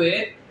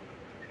fluid,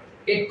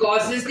 it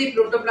causes the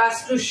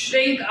protoplast to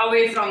shrink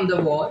away from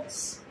the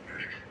walls.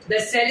 The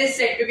cell is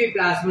said to be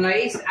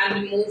plasmolysed and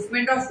the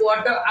movement of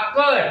water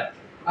occurred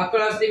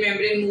across the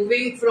membrane,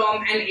 moving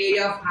from an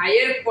area of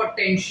higher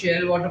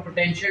potential, water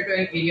potential, to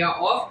an area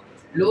of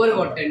lower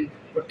water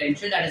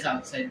potential that is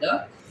outside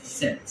the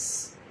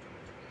cells.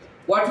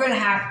 What will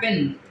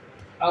happen?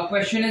 A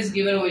question is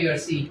given over here.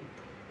 See,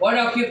 What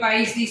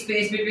occupies the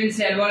space between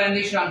cell wall and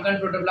the shrunken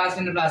protoplast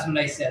in the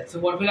plasmolized cell? So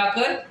what will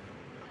occur?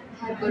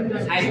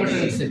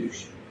 Hypotonic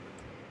solution.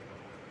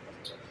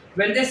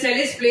 When the cell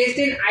is placed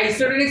in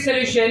isotonic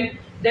solution,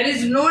 there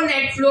is no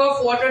net flow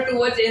of water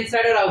towards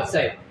inside or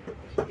outside.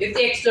 If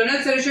the external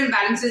solution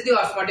balances the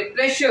osmotic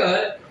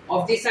pressure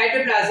of the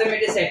cytoplasm,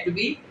 it is said to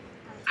be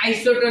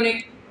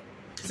isotonic.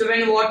 So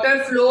when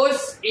water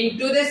flows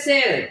into the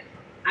cell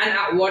and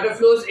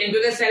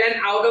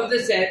out of the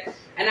cell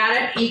and are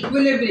at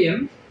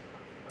equilibrium,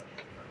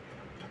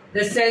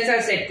 the cells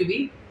are said to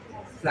be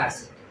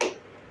flaccid.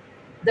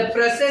 The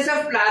process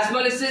of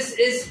plasmolysis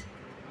is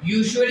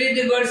usually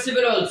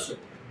reversible also.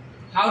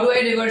 How do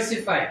I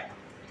reversify?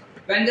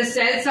 When the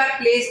cells are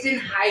placed in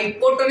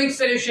hypotonic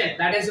solution,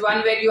 that is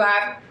one where you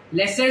have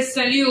lesser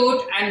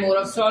solute and more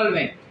of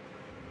solvent,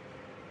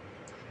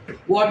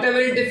 water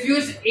will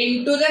diffuse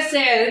into the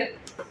cell,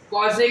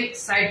 causing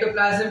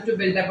cytoplasm to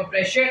build up a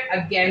pressure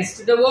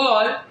against the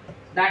wall.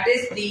 That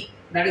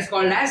is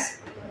called as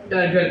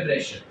turgor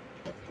pressure.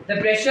 The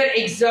pressure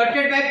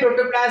exerted by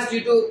protoplast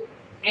due to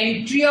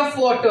entry of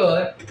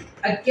water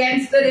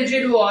against the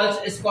rigid walls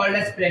is called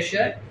as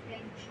pressure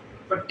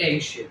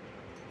potential.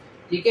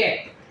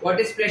 Okay. What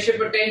is pressure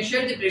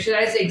potential? The pressure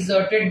that is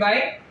exerted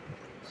by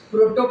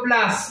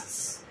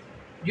protoplasts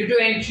due to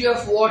entry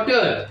of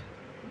water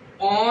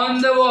on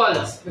the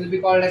walls will be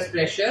called as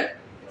pressure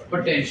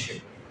potential.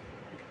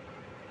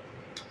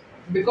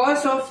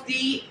 Because of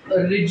the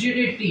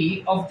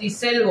rigidity of the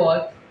cell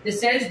wall, the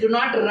cells do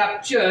not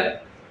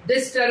rupture.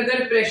 This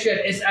turgor pressure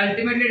is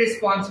ultimately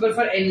responsible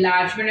for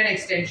enlargement and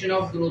extension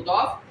of growth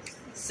of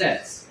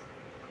cells.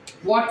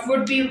 What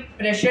would be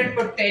pressure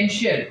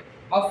potential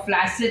of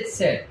flaccid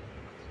cell?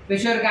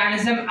 Which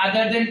organism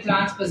other than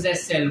plants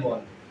possess cell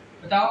wall?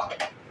 बताओ,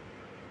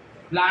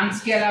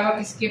 plants के अलावा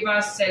किसके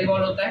पास cell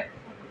wall होता है?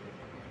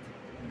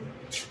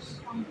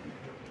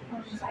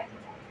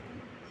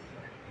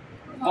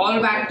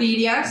 All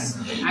bacteria as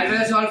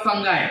well as all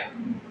fungi.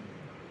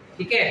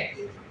 ठीक है?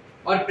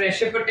 और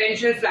pressure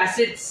potential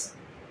फ्लैसिड्स,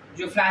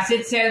 जो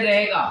फ्लैसिड सेल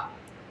रहेगा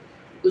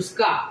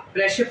उसका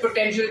प्रेशर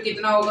पोटेंशियल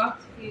कितना होगा?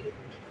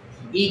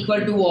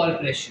 Equal to wall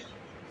pressure.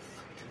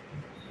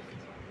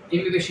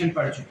 इन्विवेशन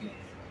पढ़ चुके हैं.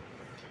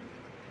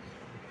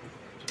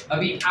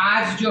 अभी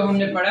आज जो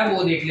हमने पढ़ा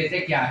वो देख लेते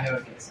हैं क्या है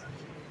और कैसा.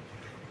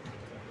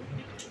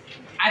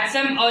 At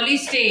some early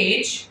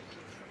stage,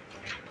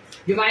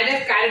 you might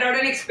have carried out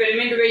an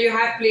experiment where you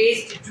have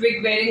placed a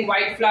twig bearing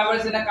white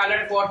flowers in a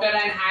colored water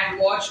and had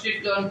watched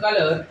it turn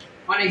color.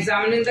 On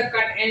examining the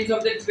cut ends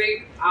of the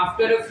twig,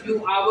 after a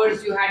few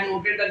hours, you had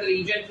noted that the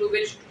region through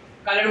which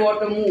colored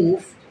water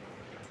moved.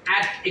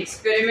 That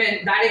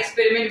experiment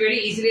very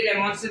easily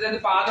demonstrated that the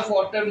path of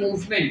water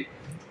movement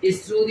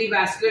is through the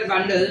vascular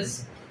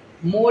bundles,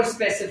 more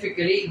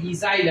specifically the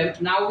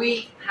xylem. Now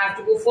we have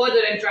to go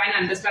further and try and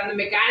understand the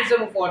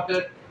mechanism of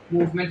water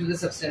movement to the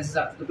substances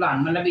up to the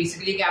plant. मतलब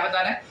basically क्या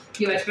बता रहा है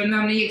कि बचपन में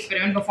हमने ये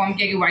एक्सपेरिमेंट परफॉर्म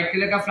किया कि व्हाइट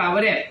कलर का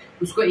फ्लावर है,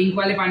 उसको इंक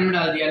वाले पानी में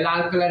डाल दिया,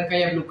 लाल कलर का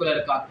या ब्लू कलर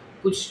का.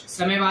 कुछ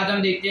समय बाद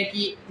हम देखते हैं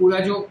कि पूरा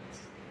जो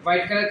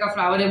व्हाइट कलर का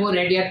फ्लावर है वो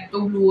रेड या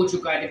तो ब्लू हो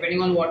चुका है,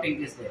 depending on what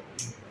ink is there.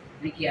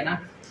 नहीं किया ना?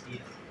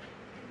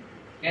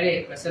 अरे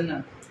प्रसन्न,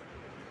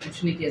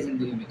 कुछ नहीं किया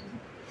जिंदगी में.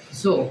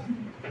 सो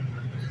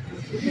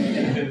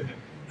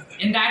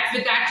in that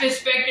with that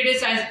respect it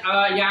is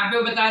यहाँ पे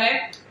वो बता रहा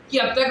है कि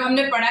अब तक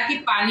हमने पढ़ा कि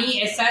पानी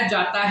ऐसा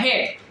जाता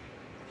है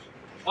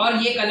और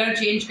ये कलर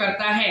चेंज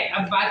करता है.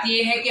 अब बात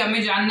ये है कि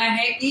हमें जानना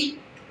है कि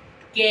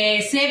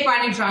कैसे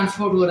पानी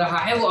ट्रांसपोर्ट हो रहा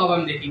है, वो अब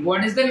हम देखेंगे.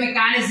 What is the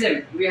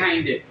mechanism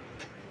behind it?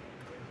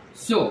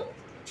 So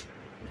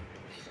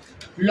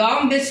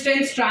long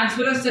distance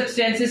transfer of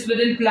substances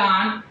within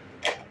plant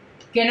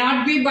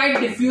cannot be by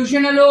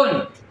diffusion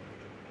alone.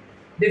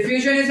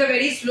 Diffusion is a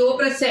very slow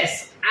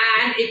process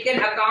and it can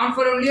account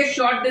for only a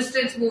short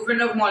distance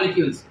movement of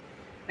molecules.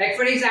 Like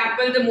for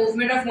example, the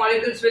movement of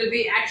molecules will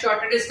be at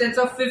shorter distance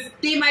of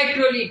 50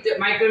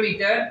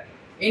 micrometer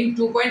in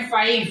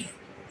 2.5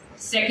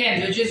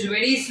 seconds, which is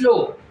very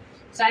slow.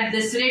 So at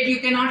this rate, you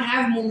cannot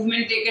have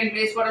movement taken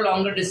place for a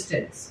longer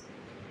distance.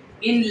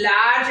 In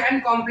large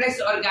and complex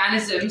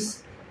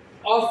organisms,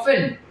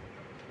 often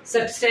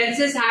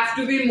substances have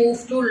to be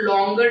moved to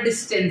longer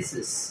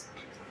distances.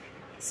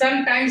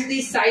 Sometimes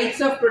the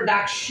sites of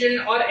production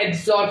or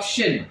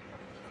absorption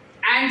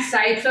and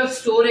sites of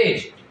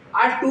storage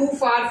are too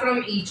far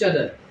from each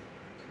other.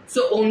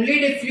 So only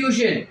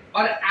diffusion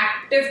or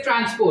active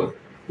transport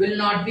will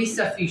not be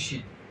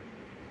sufficient.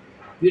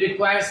 You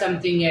require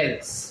something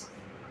else.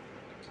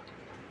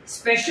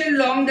 Special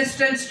long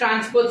distance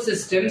transport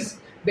systems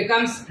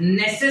becomes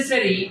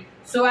necessary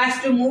so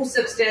as to move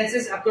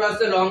substances across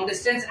the long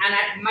distance and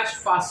at much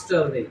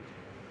faster rate.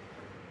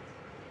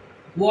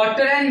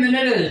 Water and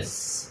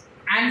minerals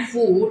and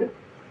food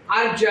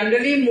are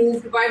generally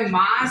moved by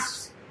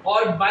mass or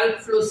bulk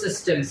flow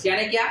systems.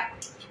 यानी क्या?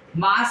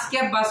 मास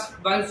क्या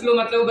bulk flow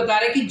मतलब वो बता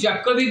रहे हैं कि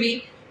जब कभी भी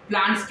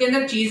प्लांट्स के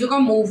अंदर चीजों का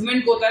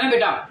मूवमेंट होता है ना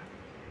बेटा,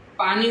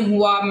 पानी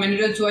हुआ,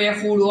 मिनरल्स हुआ या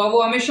फूड हुआ,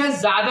 वो हमेशा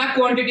ज्यादा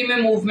क्वांटिटी में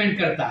मूवमेंट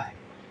करता है,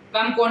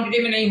 कम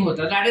क्वांटिटी में नहीं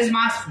होता. That is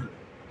mass flow.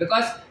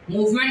 because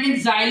movement in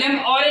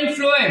xylem or in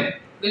phloem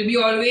will be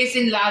always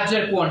in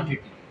larger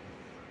quantity.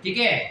 ठीक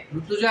है,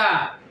 ऋतुजा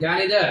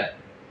ध्यान इधर.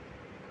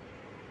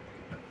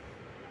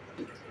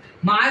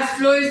 Mass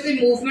flow is the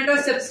movement of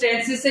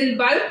substances in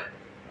bulk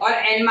or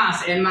en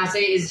masse. En masse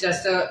is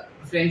just a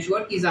French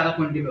word कि ज़्यादा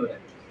quantity में हो रहा है.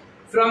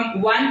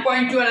 From one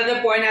point to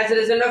another point as a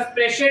result of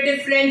pressure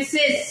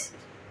differences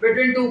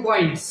between 2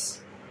 points.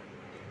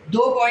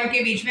 2 point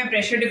के बीच में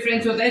pressure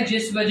difference होता है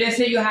जिस वजह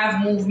से you have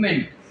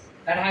movement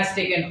that has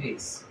taken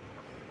place.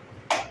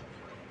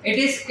 It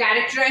is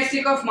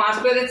characteristic of mass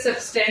flow that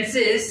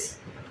substances,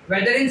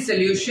 whether in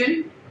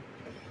solution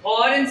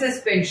or in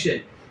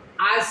suspension,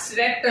 are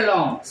swept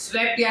along.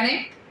 Swept यानी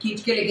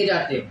खींच के लेके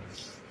जाते हैं.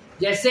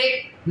 जैसे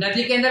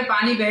नदी के अंदर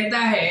पानी बहता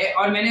है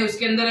और मैंने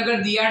उसके अंदर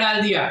अगर दिया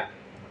डाल दिया,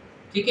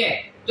 ठीक है,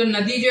 तो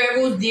नदी जो है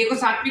वो उस दिए को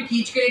साथ में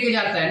खींच के लेके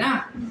जाता है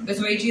ना. बस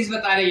वही चीज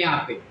बता रहे हैं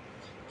यहाँ पे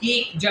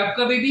कि जब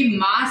कभी भी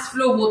मास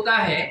फ्लो होता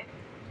है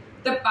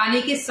तब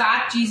पानी के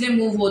साथ चीजें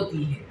मूव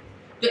होती है.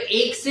 तो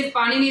एक सिर्फ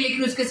पानी नहीं,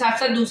 लेकिन उसके साथ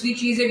साथ दूसरी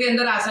चीजें भी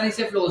अंदर आसानी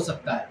से फ्लो हो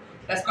सकता है.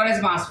 That's called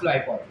as mass flow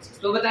hypothesis.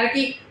 तो बता रहे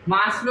कि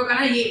मास फ्लो का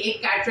ना ये एक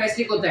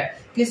कैरेक्टरिस्टिक होता है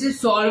कि सिर्फ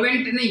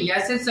सॉल्वेंट नहीं या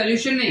सिर्फ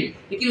सोल्यूशन नहीं,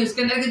 लेकिन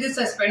उसके अंदर के जो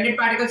सस्पेंडेड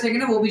पार्टिकल्स है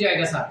ना वो भी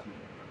जाएगा साथ में.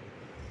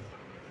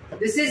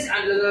 This is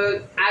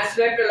as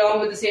swept along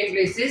with the same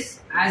places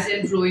as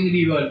in flowing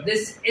river.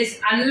 This is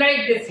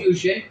unlike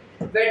diffusion,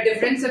 where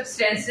different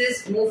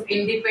substances move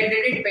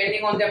independently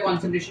depending on their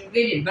concentration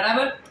gradient.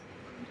 बराबर.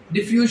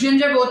 डिफ्यूजन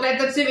जब होता है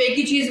तब सिर्फ एक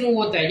ही चीज मूव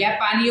होता है, या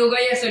पानी होगा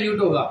या सॉल्यूट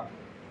होगा.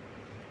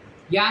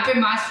 यहाँ पे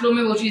मास फ्लो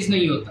में वो चीज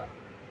नहीं होता.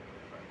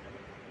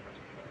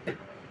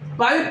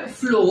 Bulk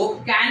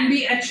flow can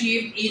be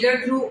achieved either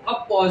through a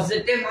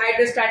positive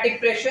hydrostatic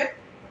pressure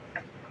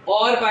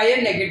or by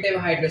a negative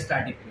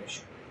hydrostatic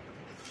pressure.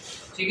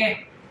 ठीक है.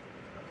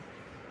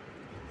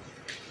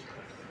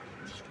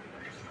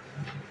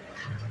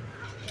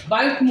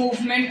 Bulk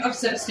movement of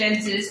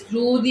substances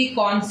through the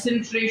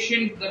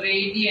concentration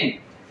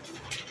gradient,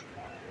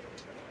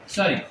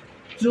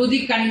 through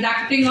the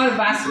conducting or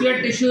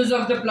vascular tissues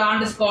of the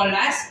plant is called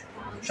as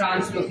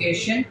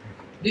translocation.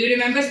 Do you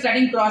remember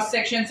studying cross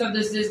sections of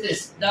this?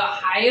 The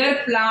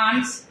higher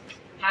plants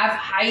have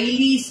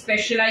highly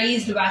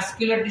specialized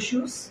vascular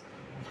tissues,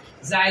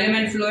 xylem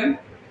and phloem.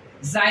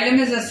 Xylem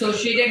is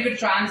associated with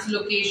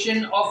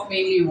translocation of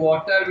mainly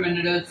water,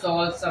 mineral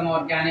salts, some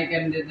organic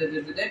and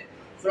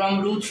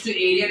from roots to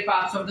aerial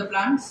parts of the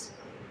plants.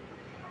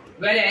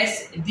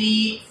 Whereas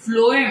the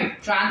phloem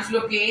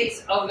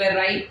translocates a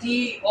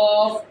variety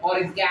of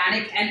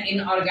organic and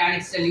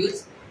inorganic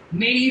solutes,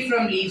 mainly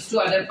from leaves to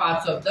other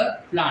parts of the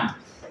plant.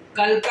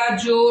 कल का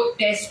जो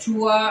test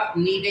हुआ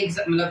NEET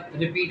exam मतलब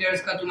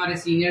repeaters का तुम्हारे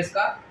seniors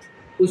का,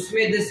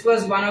 उसमें this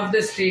was one of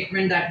the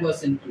statement that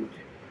was included.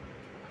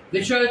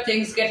 Which all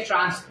things get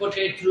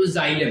transported through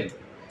xylem?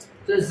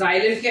 तो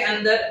xylem के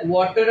अंदर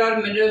water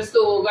और minerals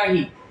तो होगा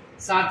ही,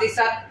 साथ ही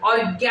साथ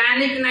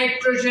organic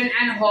nitrogen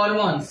and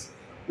hormones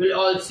will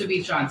also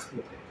be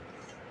transported.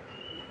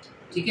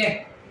 ठीक है.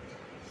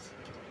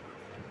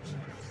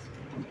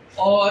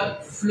 और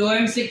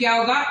phloem से क्या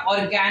होगा?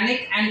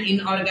 Organic and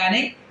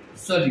inorganic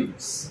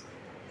solutes.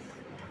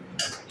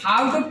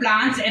 How do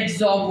plants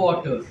absorb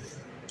water?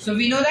 So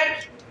we know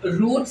that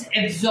roots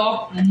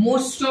absorb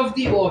most of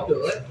the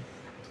water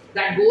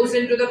that goes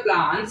into the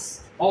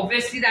plants.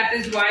 Obviously that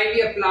is why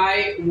we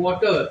apply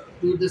water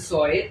to the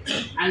soil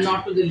and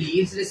not to the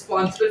leaves.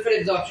 Responsible for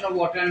absorption of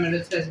water and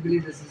minerals, specifically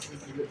this is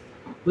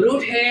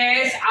root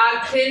hairs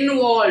are thin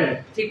walled.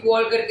 Thick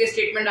wall करके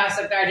statement आ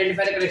सकता है.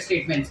 Identify the correct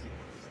statements.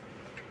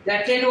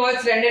 That thin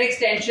walls render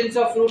extensions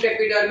of root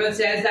epidermal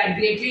cells that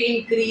greatly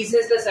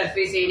increases the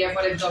surface area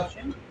for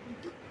absorption.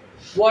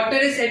 Water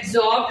is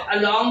absorbed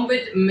along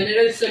with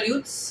mineral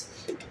solutes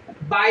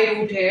by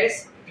root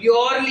hairs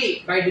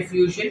purely by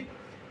diffusion.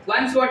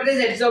 Once water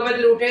is absorbed by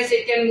the root hairs,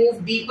 it can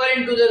move deeper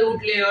into the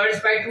root layers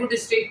by two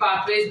distinct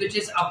pathways, which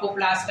is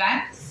apoplast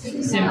and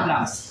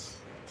symplast.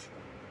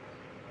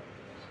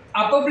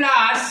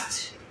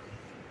 Apoplast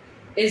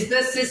is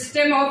the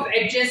system of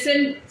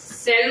adjacent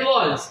cell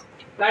walls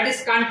that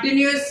is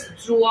continuous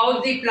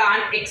throughout the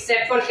plant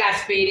except for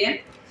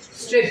Casparian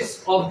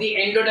strips of the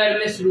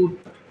endodermis root.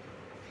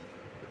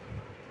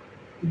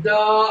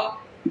 The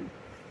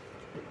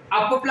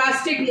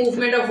apoplastic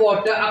movement of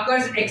water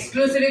occurs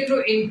exclusively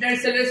through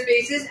intercellular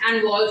spaces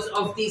and walls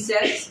of the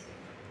cells.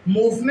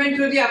 Movement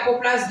through the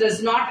apoplast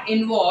does not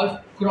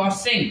involve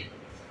crossing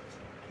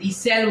the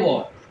cell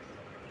wall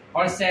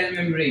or cell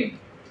membrane.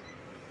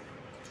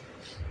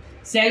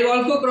 Cell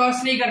wall को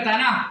cross नहीं करता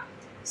ना,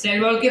 cell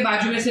wall के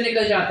बाजू में से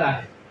निकल जाता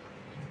है.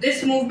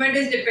 This movement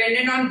is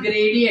dependent on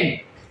gradient,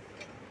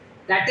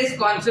 that is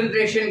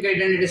concentration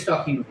gradient it is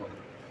talking about.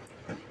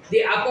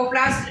 The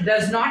apoplast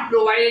does not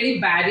provide any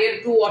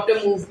barrier to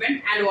water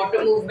movement and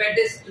water movement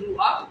is through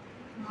a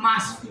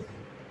mass flow.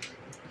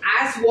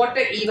 As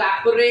water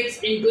evaporates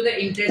into the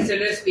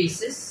intercellular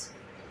spaces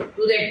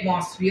to the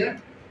atmosphere,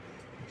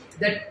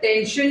 the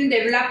tension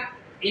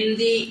developed in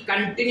the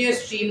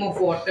continuous stream of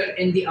water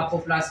in the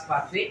apoplast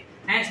pathway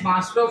Hence,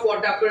 master of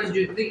water occurs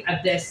due to the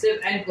adhesive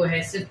and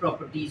cohesive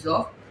properties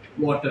of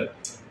water.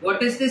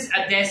 What is this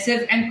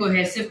adhesive and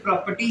cohesive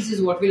properties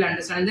is what we'll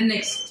understand in the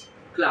next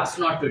class,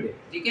 not today.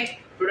 ठीक है,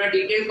 थोड़ा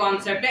detail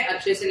concept है,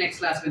 अच्छे से next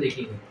class में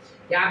देखेंगे.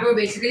 यहाँ पे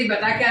बेसिकली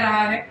बता क्या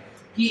रहा है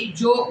कि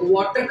जो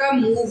वाटर का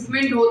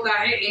मूवमेंट होता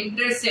है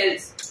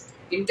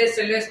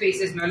इंटरसेलुलर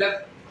स्पेसेस में,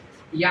 मतलब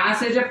यहाँ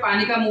से जब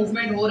पानी का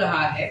मूवमेंट हो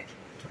रहा है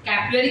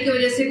कैपिलरी की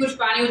वजह से कुछ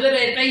पानी उधर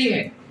रहता ही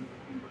है.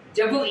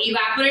 जब वो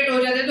इवेपोरेट हो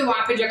जाता है तो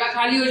वहां पे जगह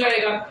खाली हो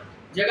जाएगा.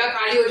 जगह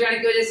खाली हो जाने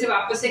की वजह से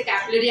वापस से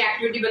कैपिलरी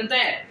एक्टिविटी बनता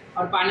है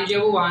और पानी जो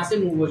है वो वहां से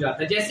मूव हो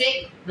जाता है.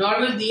 जैसे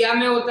नॉर्मल दिया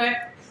में होता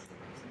है,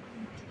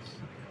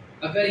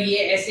 अगर ये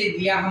ऐसे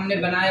दिया हमने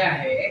बनाया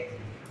है,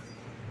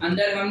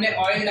 अंदर हमने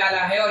ऑयल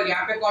डाला है और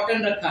यहाँ पे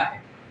कॉटन रखा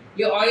है,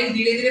 ये ऑयल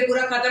धीरे धीरे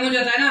पूरा खत्म हो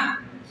जाता है ना,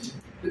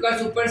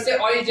 बिकॉज ऊपर से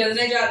ऑयल जल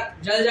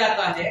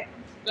जाता है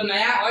तो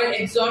नया ऑयल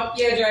एब्सॉर्ब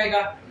किया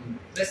जाएगा.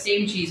 द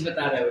सेम चीज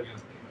बता रहे हो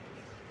यहाँ.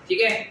 ठीक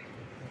है,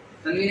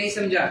 तन्वी नहीं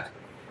समझा.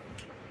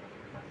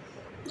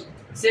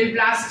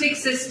 Symplastic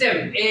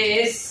system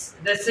is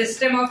the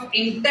system of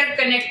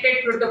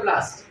interconnected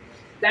protoplast.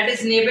 That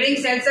is, neighboring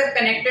cells are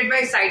connected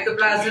by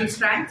cytoplasm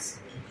strands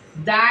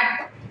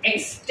that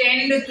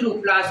extend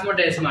through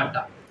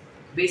plasmodesmata.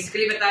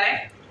 Basically बता रहे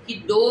हैं कि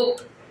दो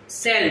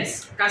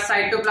सेल्स का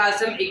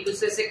साइटोप्लाज्म एक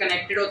दूसरे से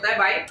कनेक्टेड होता है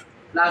बाय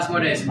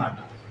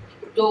प्लाज्मोडेस्माटा.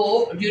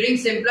 तो ड्यूरिंग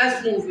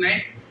सिंपलेस्ट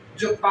मूवमेंट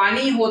जो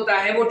पानी होता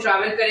है वो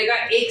ट्रैवल करेगा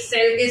एक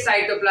सेल के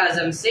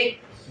साइटोप्लाज्म से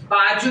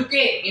बाजू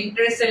के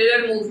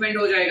इंटरसेलुलर मूवमेंट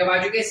हो जाएगा,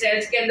 बाजू के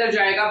सेल्स के अंदर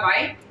जाएगा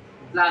bye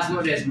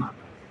plasmodesmata.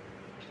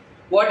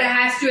 Water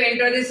has to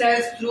enter the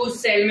cells through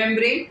cell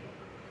membrane.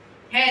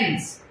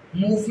 Hence,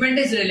 movement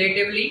is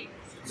relatively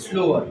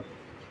slower.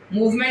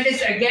 Movement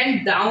is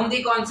again down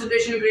the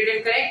concentration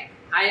gradient, correct?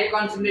 Higher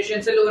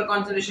concentration से lower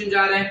concentration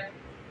जा रहा है.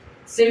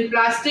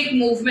 Symplastic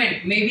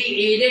movement may be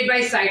aided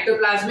by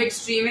cytoplasmic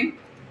streaming.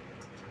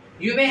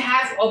 You may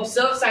have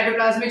observed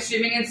cytoplasmic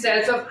streaming in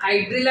cells of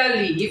hydrilla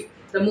leaf.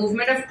 The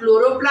movement of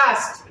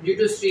chloroplast due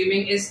to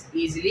streaming is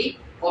easily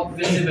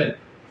visible.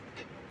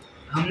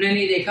 हमने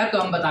नहीं देखा तो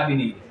हम बता भी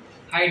नहीं.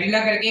 हाइड्रिला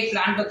करके एक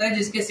प्लांट होता है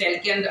जिसके सेल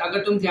के अंदर अगर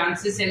तुम ध्यान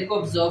से सेल को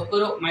ऑब्जर्व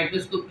करो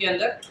माइक्रोस्कोप के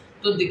अंदर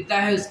तो दिखता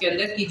है उसके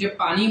अंदर कि जब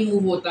पानी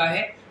मूव होता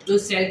है तो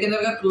सेल के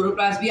अंदर का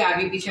क्लोरोप्लास्ट भी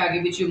आगे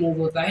पीछे मूव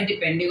होता है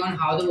depending on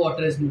how the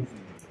water is moving.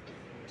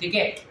 ठीक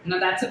है ना,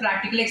 दैट्स अ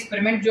प्रैक्टिकल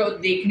एक्सपेरिमेंट जो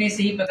देखने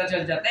से ही पता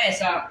चल जाता है,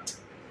 ऐसा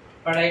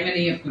पढ़ाई में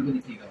नहीं अपने को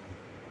दिखेगा.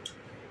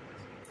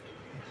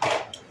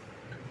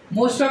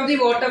 Most of the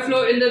water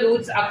flow in the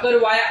roots occur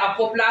via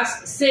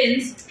apoplast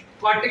since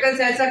cortical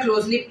cells are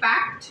closely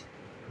packed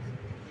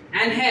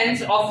and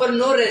hence offer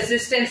no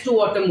resistance to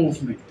water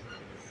movement.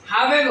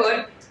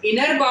 However,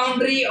 inner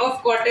boundary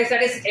of cortex,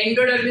 that is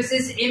endodermis,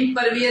 is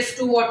impervious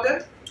to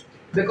water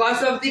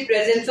because of the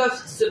presence of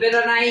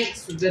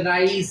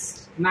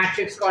suberized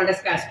matrix called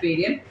as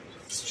Casparian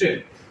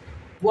strip.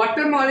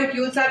 Water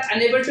molecules are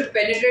unable to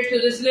penetrate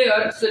through this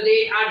layer, so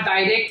they are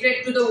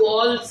directed to the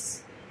wall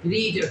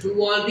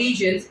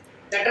regions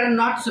that are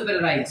not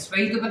suberized.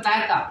 वही तो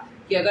बताया था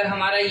कि अगर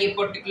हमारा ये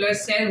particular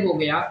cell हो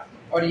गया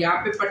और यहाँ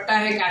पे पट्टा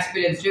है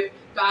कैस्पेरियन स्ट्रिप,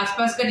 तो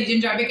आसपास का रीजन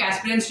जहाँ पे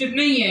कैस्पेरियन स्ट्रिप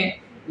नहीं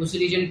है उस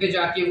रीजन पे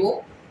जाके वो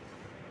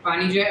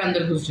पानी जो है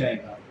अंदर घुस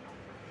जाएगा.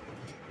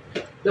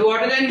 The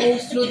water then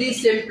moves through the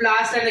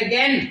symplast and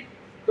again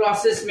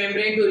crosses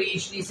membrane to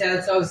reach the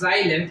cells of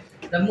xylem.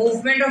 The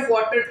movement of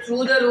water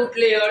through the root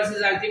layers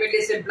is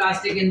ultimately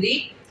symplastic in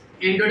the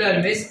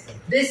endodermis.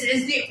 This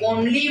is the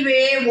only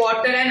way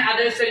water and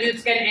other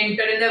solutes can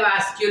enter in the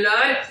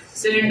vascular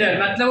cylinder.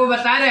 मतलब वो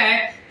बता रहा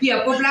है कि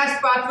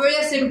apoplast pathway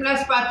या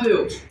symplast pathway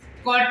हो,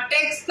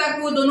 cortex तक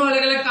वो दोनों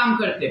अलग अलग काम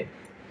करते हैं.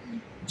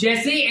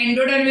 जैसे ही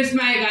एंडोडर्मिस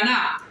में आएगा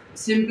ना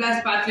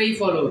सिम्प्लास्ट पाथवे ही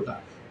फॉलो होता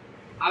है.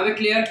 Are we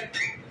clear?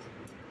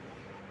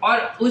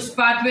 और उस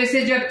पाथवे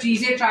से जब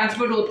चीजें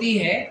ट्रांसपोर्ट होती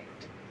है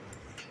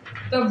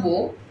तब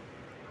वो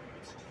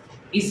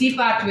इसी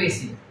पाथवे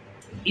से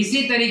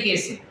इसी तरीके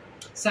से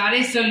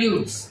सारे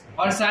सोल्यूट्स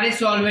और सारे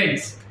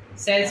सॉल्वेंट्स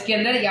सेल्स के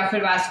अंदर या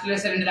फिर vascular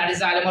cylinder that is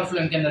xylem और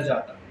फ्लोएम के अंदर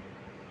जाता है.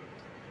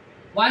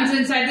 Once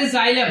inside the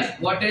xylem,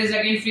 water is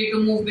again free to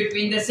move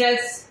between the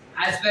cells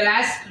as well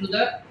as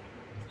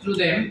through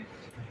them.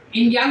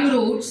 In young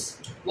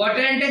roots,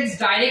 water enters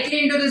directly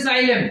into the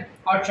xylem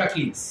or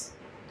tracheids.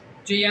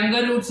 जो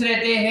younger roots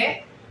रहते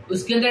हैं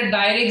उसके अंदर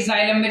direct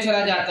xylem में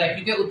चला जाता है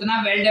क्योंकि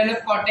उतना वेल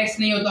डेवलप्ड कॉर्टेक्स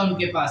नहीं होता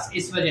उनके पास,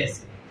 इस वजह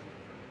से.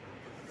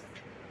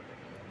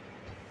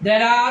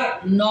 There are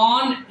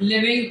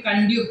non-living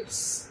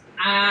conduits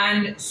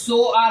and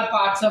so are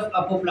parts of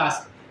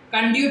apoplast.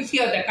 Conduits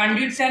क्या होता है?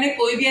 कंड्यूट्स यानी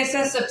कोई भी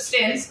ऐसा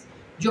सब्सटेंस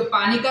जो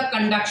पानी का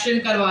कंडक्शन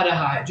करवा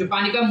रहा है, जो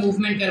पानी का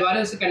मूवमेंट करवा रहा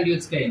है, उसे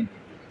कंड्यूट्स कहेंगे.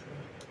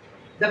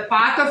 The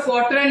path of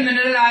water and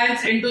mineral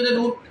ions into the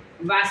root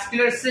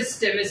vascular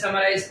system is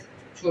summarised.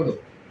 छोड़ो,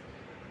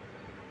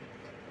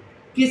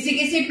 किसी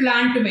किसी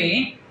प्लांट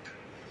में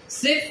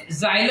सिर्फ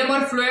जाइलम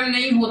और फ्लोएम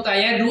नहीं होता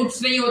या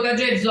रूट्स नहीं होता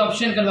जो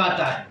एब्जॉर्प्शन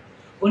करवाता है,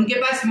 उनके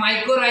पास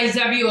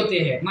माइकोराइजा भी होते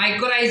हैं.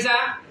 माइकोराइजा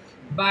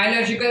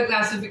बायोलॉजिकल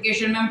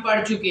क्लासिफिकेशन में हम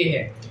पढ़ चुके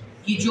हैं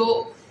कि जो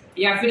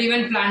या फिर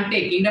इवन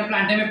प्लांटे, किंगडम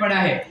प्लांटे में पढ़ा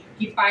है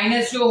कि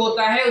पाइनस जो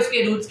होता है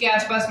उसके रूट्स के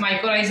आसपास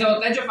माइक्रोराइजा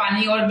होता है जो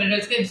पानी और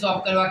मिनरल्स को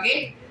एब्सॉर्ब करवा के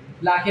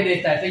लाके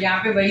देता है। तो यहाँ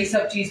पे वही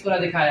सब चीज पूरा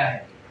दिखाया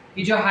है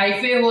कि जो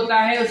हाइफे होता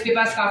है उसके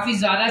पास काफी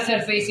ज्यादा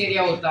सरफेस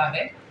एरिया होता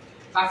है,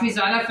 काफी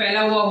ज्यादा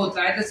फैला हुआ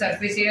होता है, तो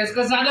सरफेस एरिया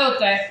उसका ज्यादा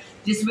होता है,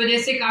 जिस वजह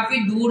से काफी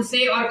दूर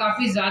से और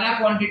काफी ज्यादा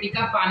क्वांटिटी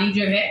का पानी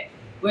जो है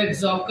वो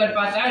एब्सॉर्ब कर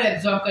पाता है और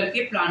एब्सॉर्ब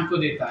करके प्लांट को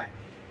देता है।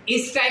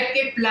 इस टाइप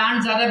के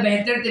प्लांट ज्यादा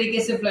बेहतर तरीके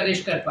से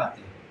फ्लरिश कर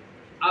पाते हैं।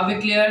 Are we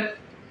clear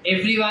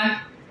everyone?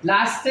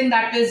 Last thing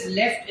that is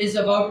left is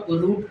about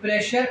root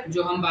pressure,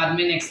 जो हम बाद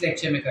में नेक्स्ट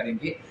लेक्चर में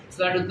करेंगे,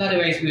 so that उतना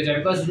रिवाइज भी हो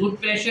जाए, because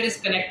root pressure is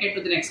connected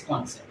to the next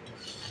concept.